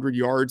 1,100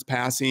 yards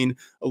passing,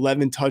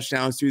 11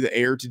 touchdowns through the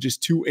air to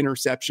just 2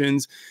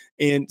 interceptions.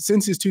 And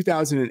since his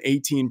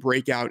 2018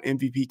 breakout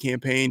MVP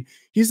campaign,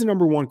 he's the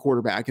number 1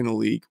 quarterback in the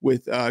league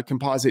with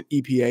composite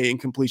EPA and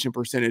completion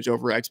percentage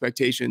over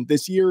expectation.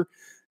 This year,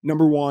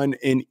 number 1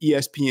 in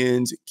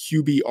ESPN's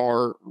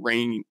QBR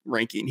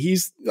ranking.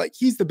 He's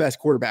the best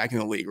quarterback in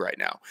the league right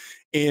now.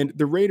 And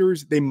the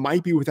Raiders, they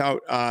might be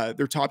without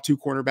their top 2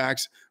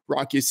 cornerbacks,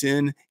 Rock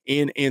Ya-Sin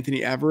and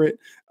Anthony Everett.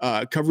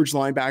 Coverage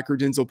linebacker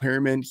Denzel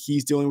Perryman,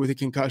 he's dealing with a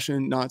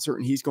concussion, not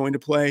certain he's going to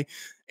play.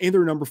 And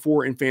they're number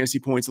 4 in fantasy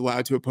points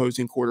allowed to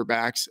opposing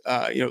quarterbacks,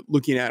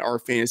 looking at our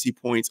fantasy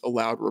points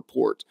allowed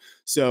report.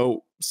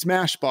 So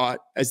smash spot,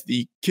 as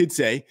the kids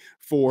say,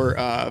 for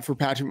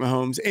Patrick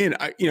Mahomes. And,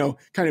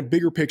 kind of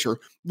bigger picture,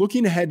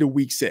 looking ahead to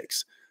week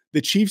 6,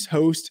 the Chiefs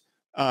host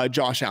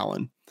Josh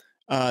Allen.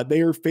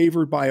 They are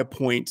favored by a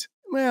point.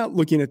 Well,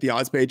 looking at the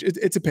odds page,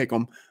 it's a pick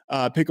 'em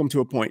to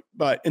a point,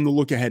 but in the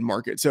look ahead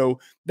market. So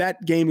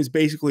that game is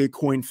basically a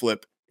coin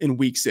flip in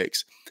week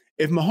 6.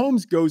 If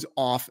Mahomes goes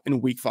off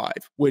in week 5,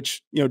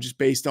 which, just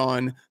based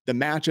on the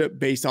matchup,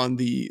 based on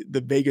the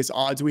Vegas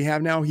odds we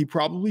have now, he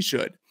probably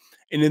should.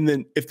 And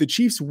then if the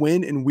Chiefs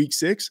win in week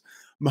 6,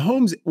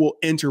 Mahomes will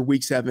enter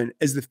week 7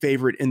 as the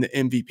favorite in the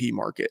MVP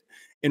market.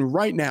 And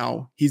right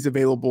now he's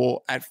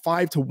available at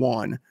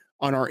 5-1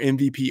 on our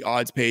MVP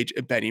odds page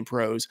at Betting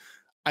Pros.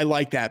 I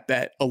like that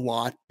bet a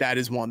lot. That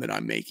is one that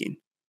I'm making.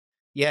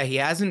 Yeah, he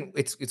hasn't.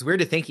 It's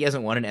weird to think he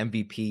hasn't won an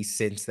MVP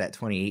since that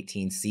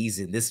 2018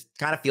 season. This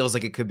kind of feels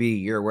like it could be a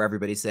year where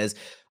everybody says,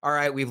 all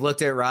right, we've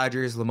looked at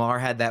Rodgers. Lamar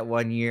had that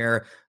one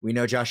year. We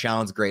know Josh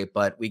Allen's great,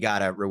 but we got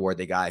to reward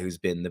the guy who's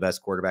been the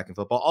best quarterback in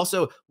football.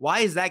 Also, why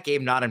is that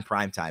game not in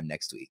primetime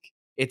next week?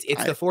 It's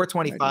the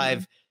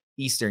 4:25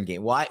 Eastern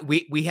game. Why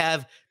we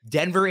have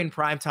Denver in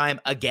primetime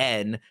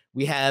again.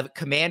 We have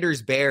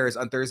Commanders Bears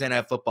on Thursday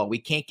Night Football. We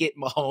can't get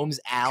Mahomes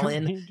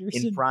Allen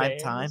in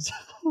primetime.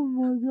 Oh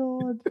my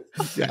God.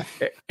 Yeah.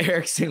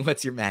 Erickson,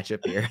 what's your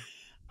matchup here?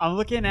 I'm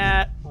looking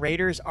at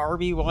Raiders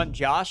RB1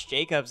 Josh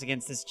Jacobs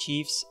against this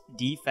Chiefs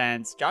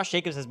defense. Josh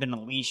Jacobs has been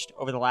unleashed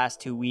over the last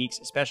 2 weeks,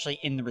 especially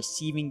in the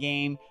receiving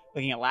game.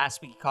 Looking at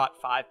last week, he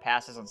caught 5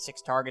 passes on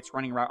 6 targets,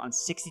 running around on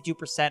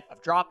 62%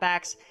 of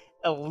dropbacks.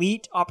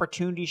 Elite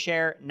opportunity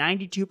share,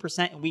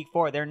 92% in week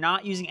 4. They're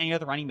not using any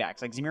other running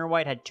backs. Like Zamir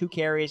White had 2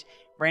 carries.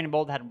 Brandon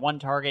Bold had 1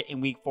 target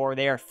in week 4.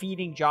 They are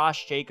feeding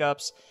Josh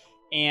Jacobs.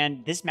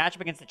 And this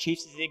matchup against the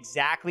Chiefs is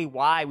exactly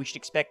why we should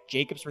expect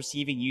Jacobs'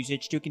 receiving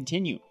usage to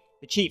continue.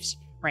 The Chiefs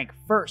rank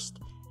 1st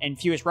and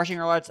fewest rushing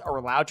yards are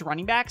allowed to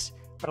running backs,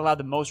 but allow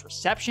the most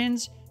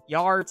receptions,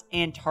 yards,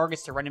 and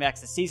targets to running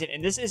backs this season.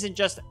 And this isn't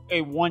just a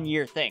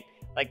 1-year thing.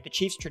 Like the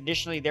Chiefs,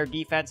 traditionally, their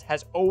defense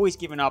has always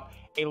given up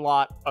a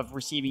lot of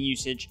receiving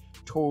usage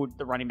toward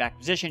the running back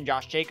position.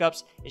 Josh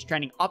Jacobs is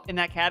trending up in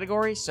that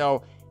category,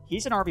 so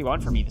he's an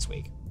RB1 for me this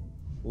week.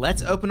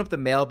 Let's open up the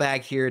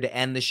mailbag here to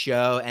end the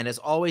show. And as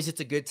always, it's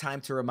a good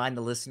time to remind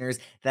the listeners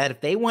that if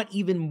they want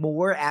even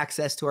more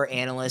access to our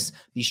analysts,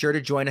 be sure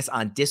to join us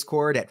on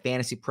Discord at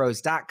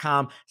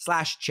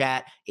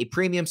fantasypros.com/chat. A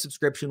premium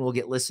subscription will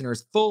get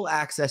listeners full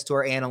access to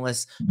our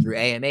analysts through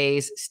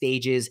AMAs,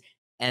 stages,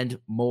 and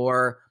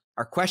more.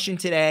 Our question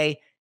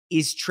today: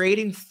 is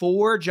trading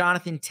for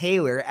Jonathan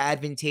Taylor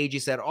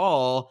advantageous at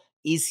all?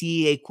 Is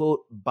he a,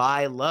 quote,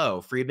 buy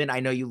low? Friedman, I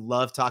know you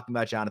love talking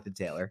about Jonathan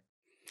Taylor.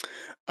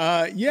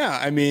 Yeah,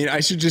 I mean, I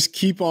should just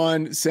keep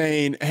on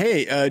saying,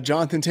 hey,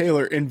 Jonathan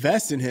Taylor,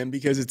 invest in him,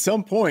 because at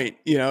some point,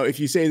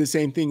 if you say the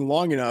same thing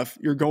long enough,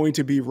 you're going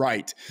to be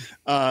right.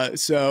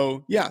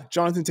 So yeah,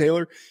 Jonathan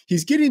Taylor,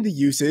 he's getting the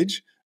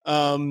usage.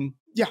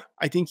 Yeah,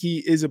 I think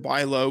he is a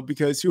buy low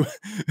because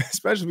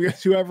especially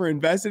because whoever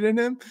invested in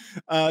him,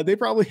 they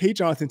probably hate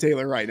Jonathan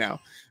Taylor right now.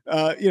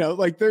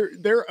 Like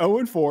they're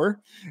 0-4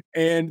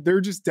 and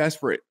they're just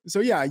desperate. So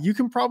yeah, you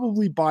can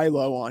probably buy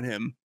low on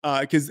him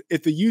because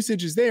if the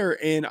usage is there,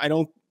 and I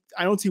don't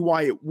I don't see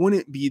why it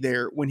wouldn't be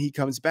there when he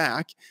comes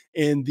back,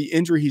 and the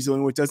injury he's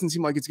dealing with doesn't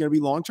seem like it's going to be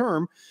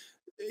long-term.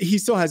 He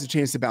still has a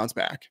chance to bounce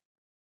back.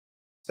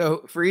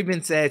 So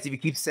Friedman says, if you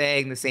keep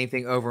saying the same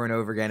thing over and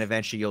over again,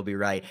 eventually you'll be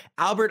right.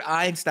 Albert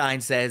Einstein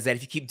says that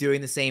if you keep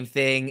doing the same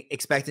thing,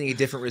 expecting a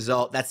different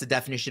result, that's the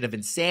definition of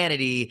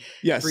insanity.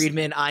 Yes.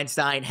 Friedman,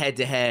 Einstein, head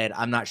to head.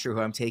 I'm not sure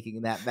who I'm taking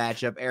in that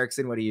matchup.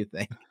 Erickson, what do you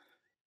think?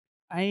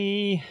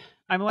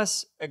 I'm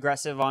less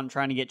aggressive on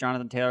trying to get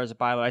Jonathan Taylor as a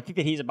buy low. I think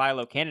that he's a buy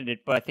low candidate,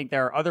 but I think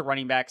there are other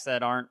running backs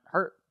that aren't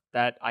hurt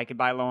that I could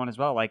buy low on as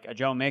well, like a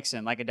Joe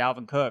Mixon, like a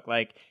Dalvin Cook.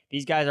 Like,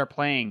 these guys are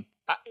playing.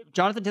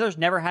 Jonathan Taylor's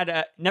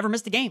never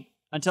missed a game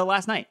until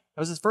last night.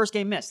 That was his first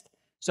game missed.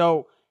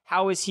 So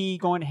how is he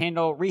going to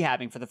handle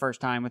rehabbing for the first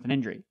time with an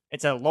injury?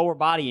 It's a lower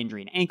body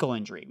injury, an ankle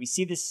injury. We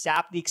see this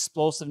sap the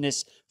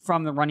explosiveness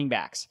from the running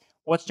backs.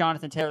 What's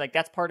Jonathan Taylor like?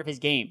 That's part of his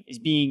game, is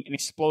being an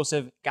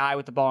explosive guy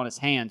with the ball in his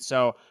hand.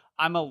 So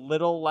I'm a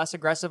little less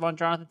aggressive on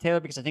Jonathan Taylor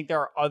because I think there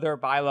are other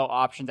buy low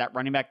options at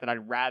running back that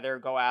I'd rather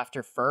go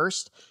after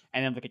first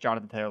and then look at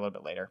Jonathan Taylor a little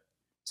bit later.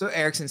 So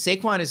Erickson,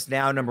 Saquon is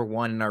now number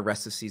 1 in our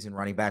rest of season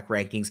running back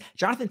rankings.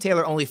 Jonathan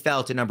Taylor only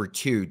fell to number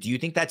 2. Do you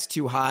think that's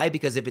too high?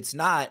 Because if it's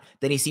not,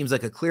 then he seems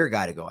like a clear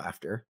guy to go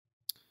after.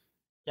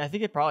 Yeah, I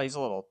think it probably is a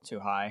little too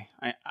high.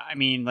 I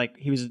mean, like,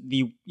 he was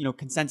the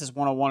consensus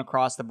 101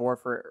 across the board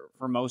for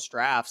most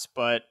drafts,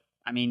 but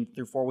I mean,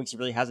 through 4 weeks, he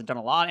really hasn't done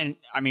a lot. And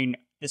I mean,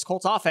 this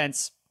Colts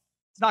offense,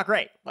 it's not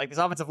great. Like, this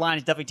offensive line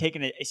has definitely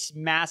taken a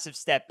massive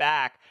step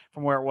back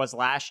from where it was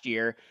last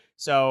year.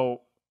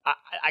 So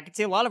I could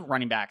see a lot of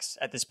running backs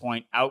at this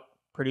point out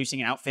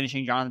producing and out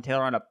finishing Jonathan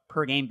Taylor on a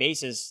per game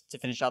basis to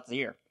finish out the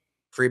year.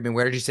 Friedman,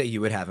 where did you say you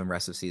would have him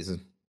rest of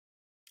season?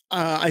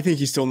 I think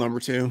he's still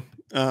number 2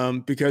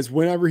 because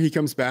whenever he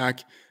comes back,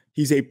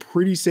 he's a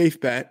pretty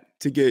safe bet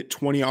to get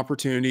 20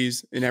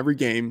 opportunities in every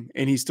game,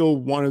 and he's still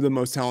one of the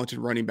most talented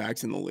running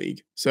backs in the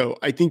league. So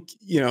I think,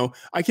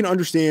 I can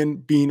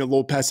understand being a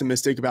little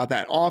pessimistic about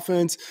that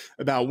offense,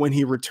 about when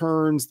he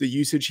returns, the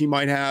usage he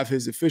might have,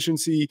 his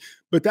efficiency,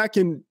 but that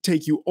can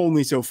take you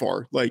only so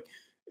far. Like,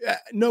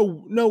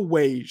 no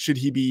way should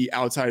he be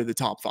outside of the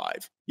top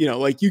 5.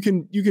 Like, you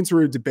can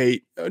sort of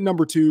debate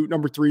number 2,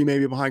 number 3,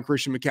 maybe behind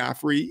Christian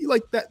McCaffrey,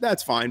 like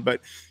that's fine,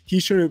 but he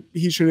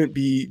shouldn't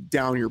be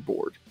down your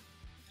board.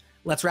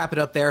 Let's wrap it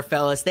up there,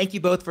 fellas. Thank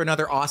you both for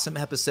another awesome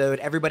episode.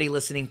 Everybody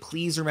listening,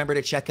 please remember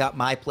to check out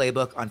my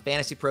playbook on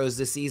Fantasy Pros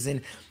this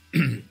season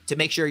to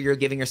make sure you're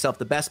giving yourself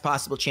the best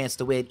possible chance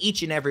to win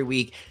each and every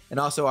week,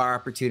 and also our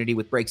opportunity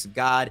with Breaks of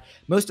God.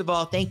 Most of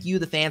all, thank you,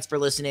 the fans, for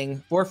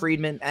listening. For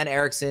Friedman and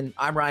Erickson,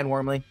 I'm Ryan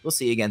Wormley. We'll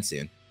see you again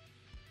soon.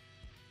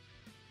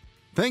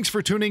 Thanks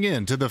for tuning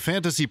in to the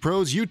Fantasy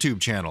Pros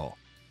YouTube channel.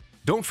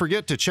 Don't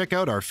forget to check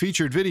out our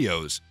featured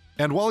videos.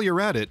 And while you're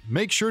at it,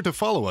 make sure to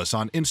follow us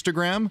on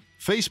Instagram,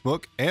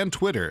 Facebook, and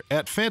Twitter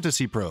at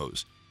Fantasy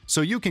Pros,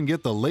 so you can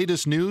get the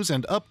latest news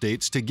and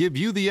updates to give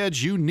you the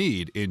edge you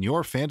need in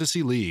your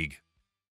fantasy league.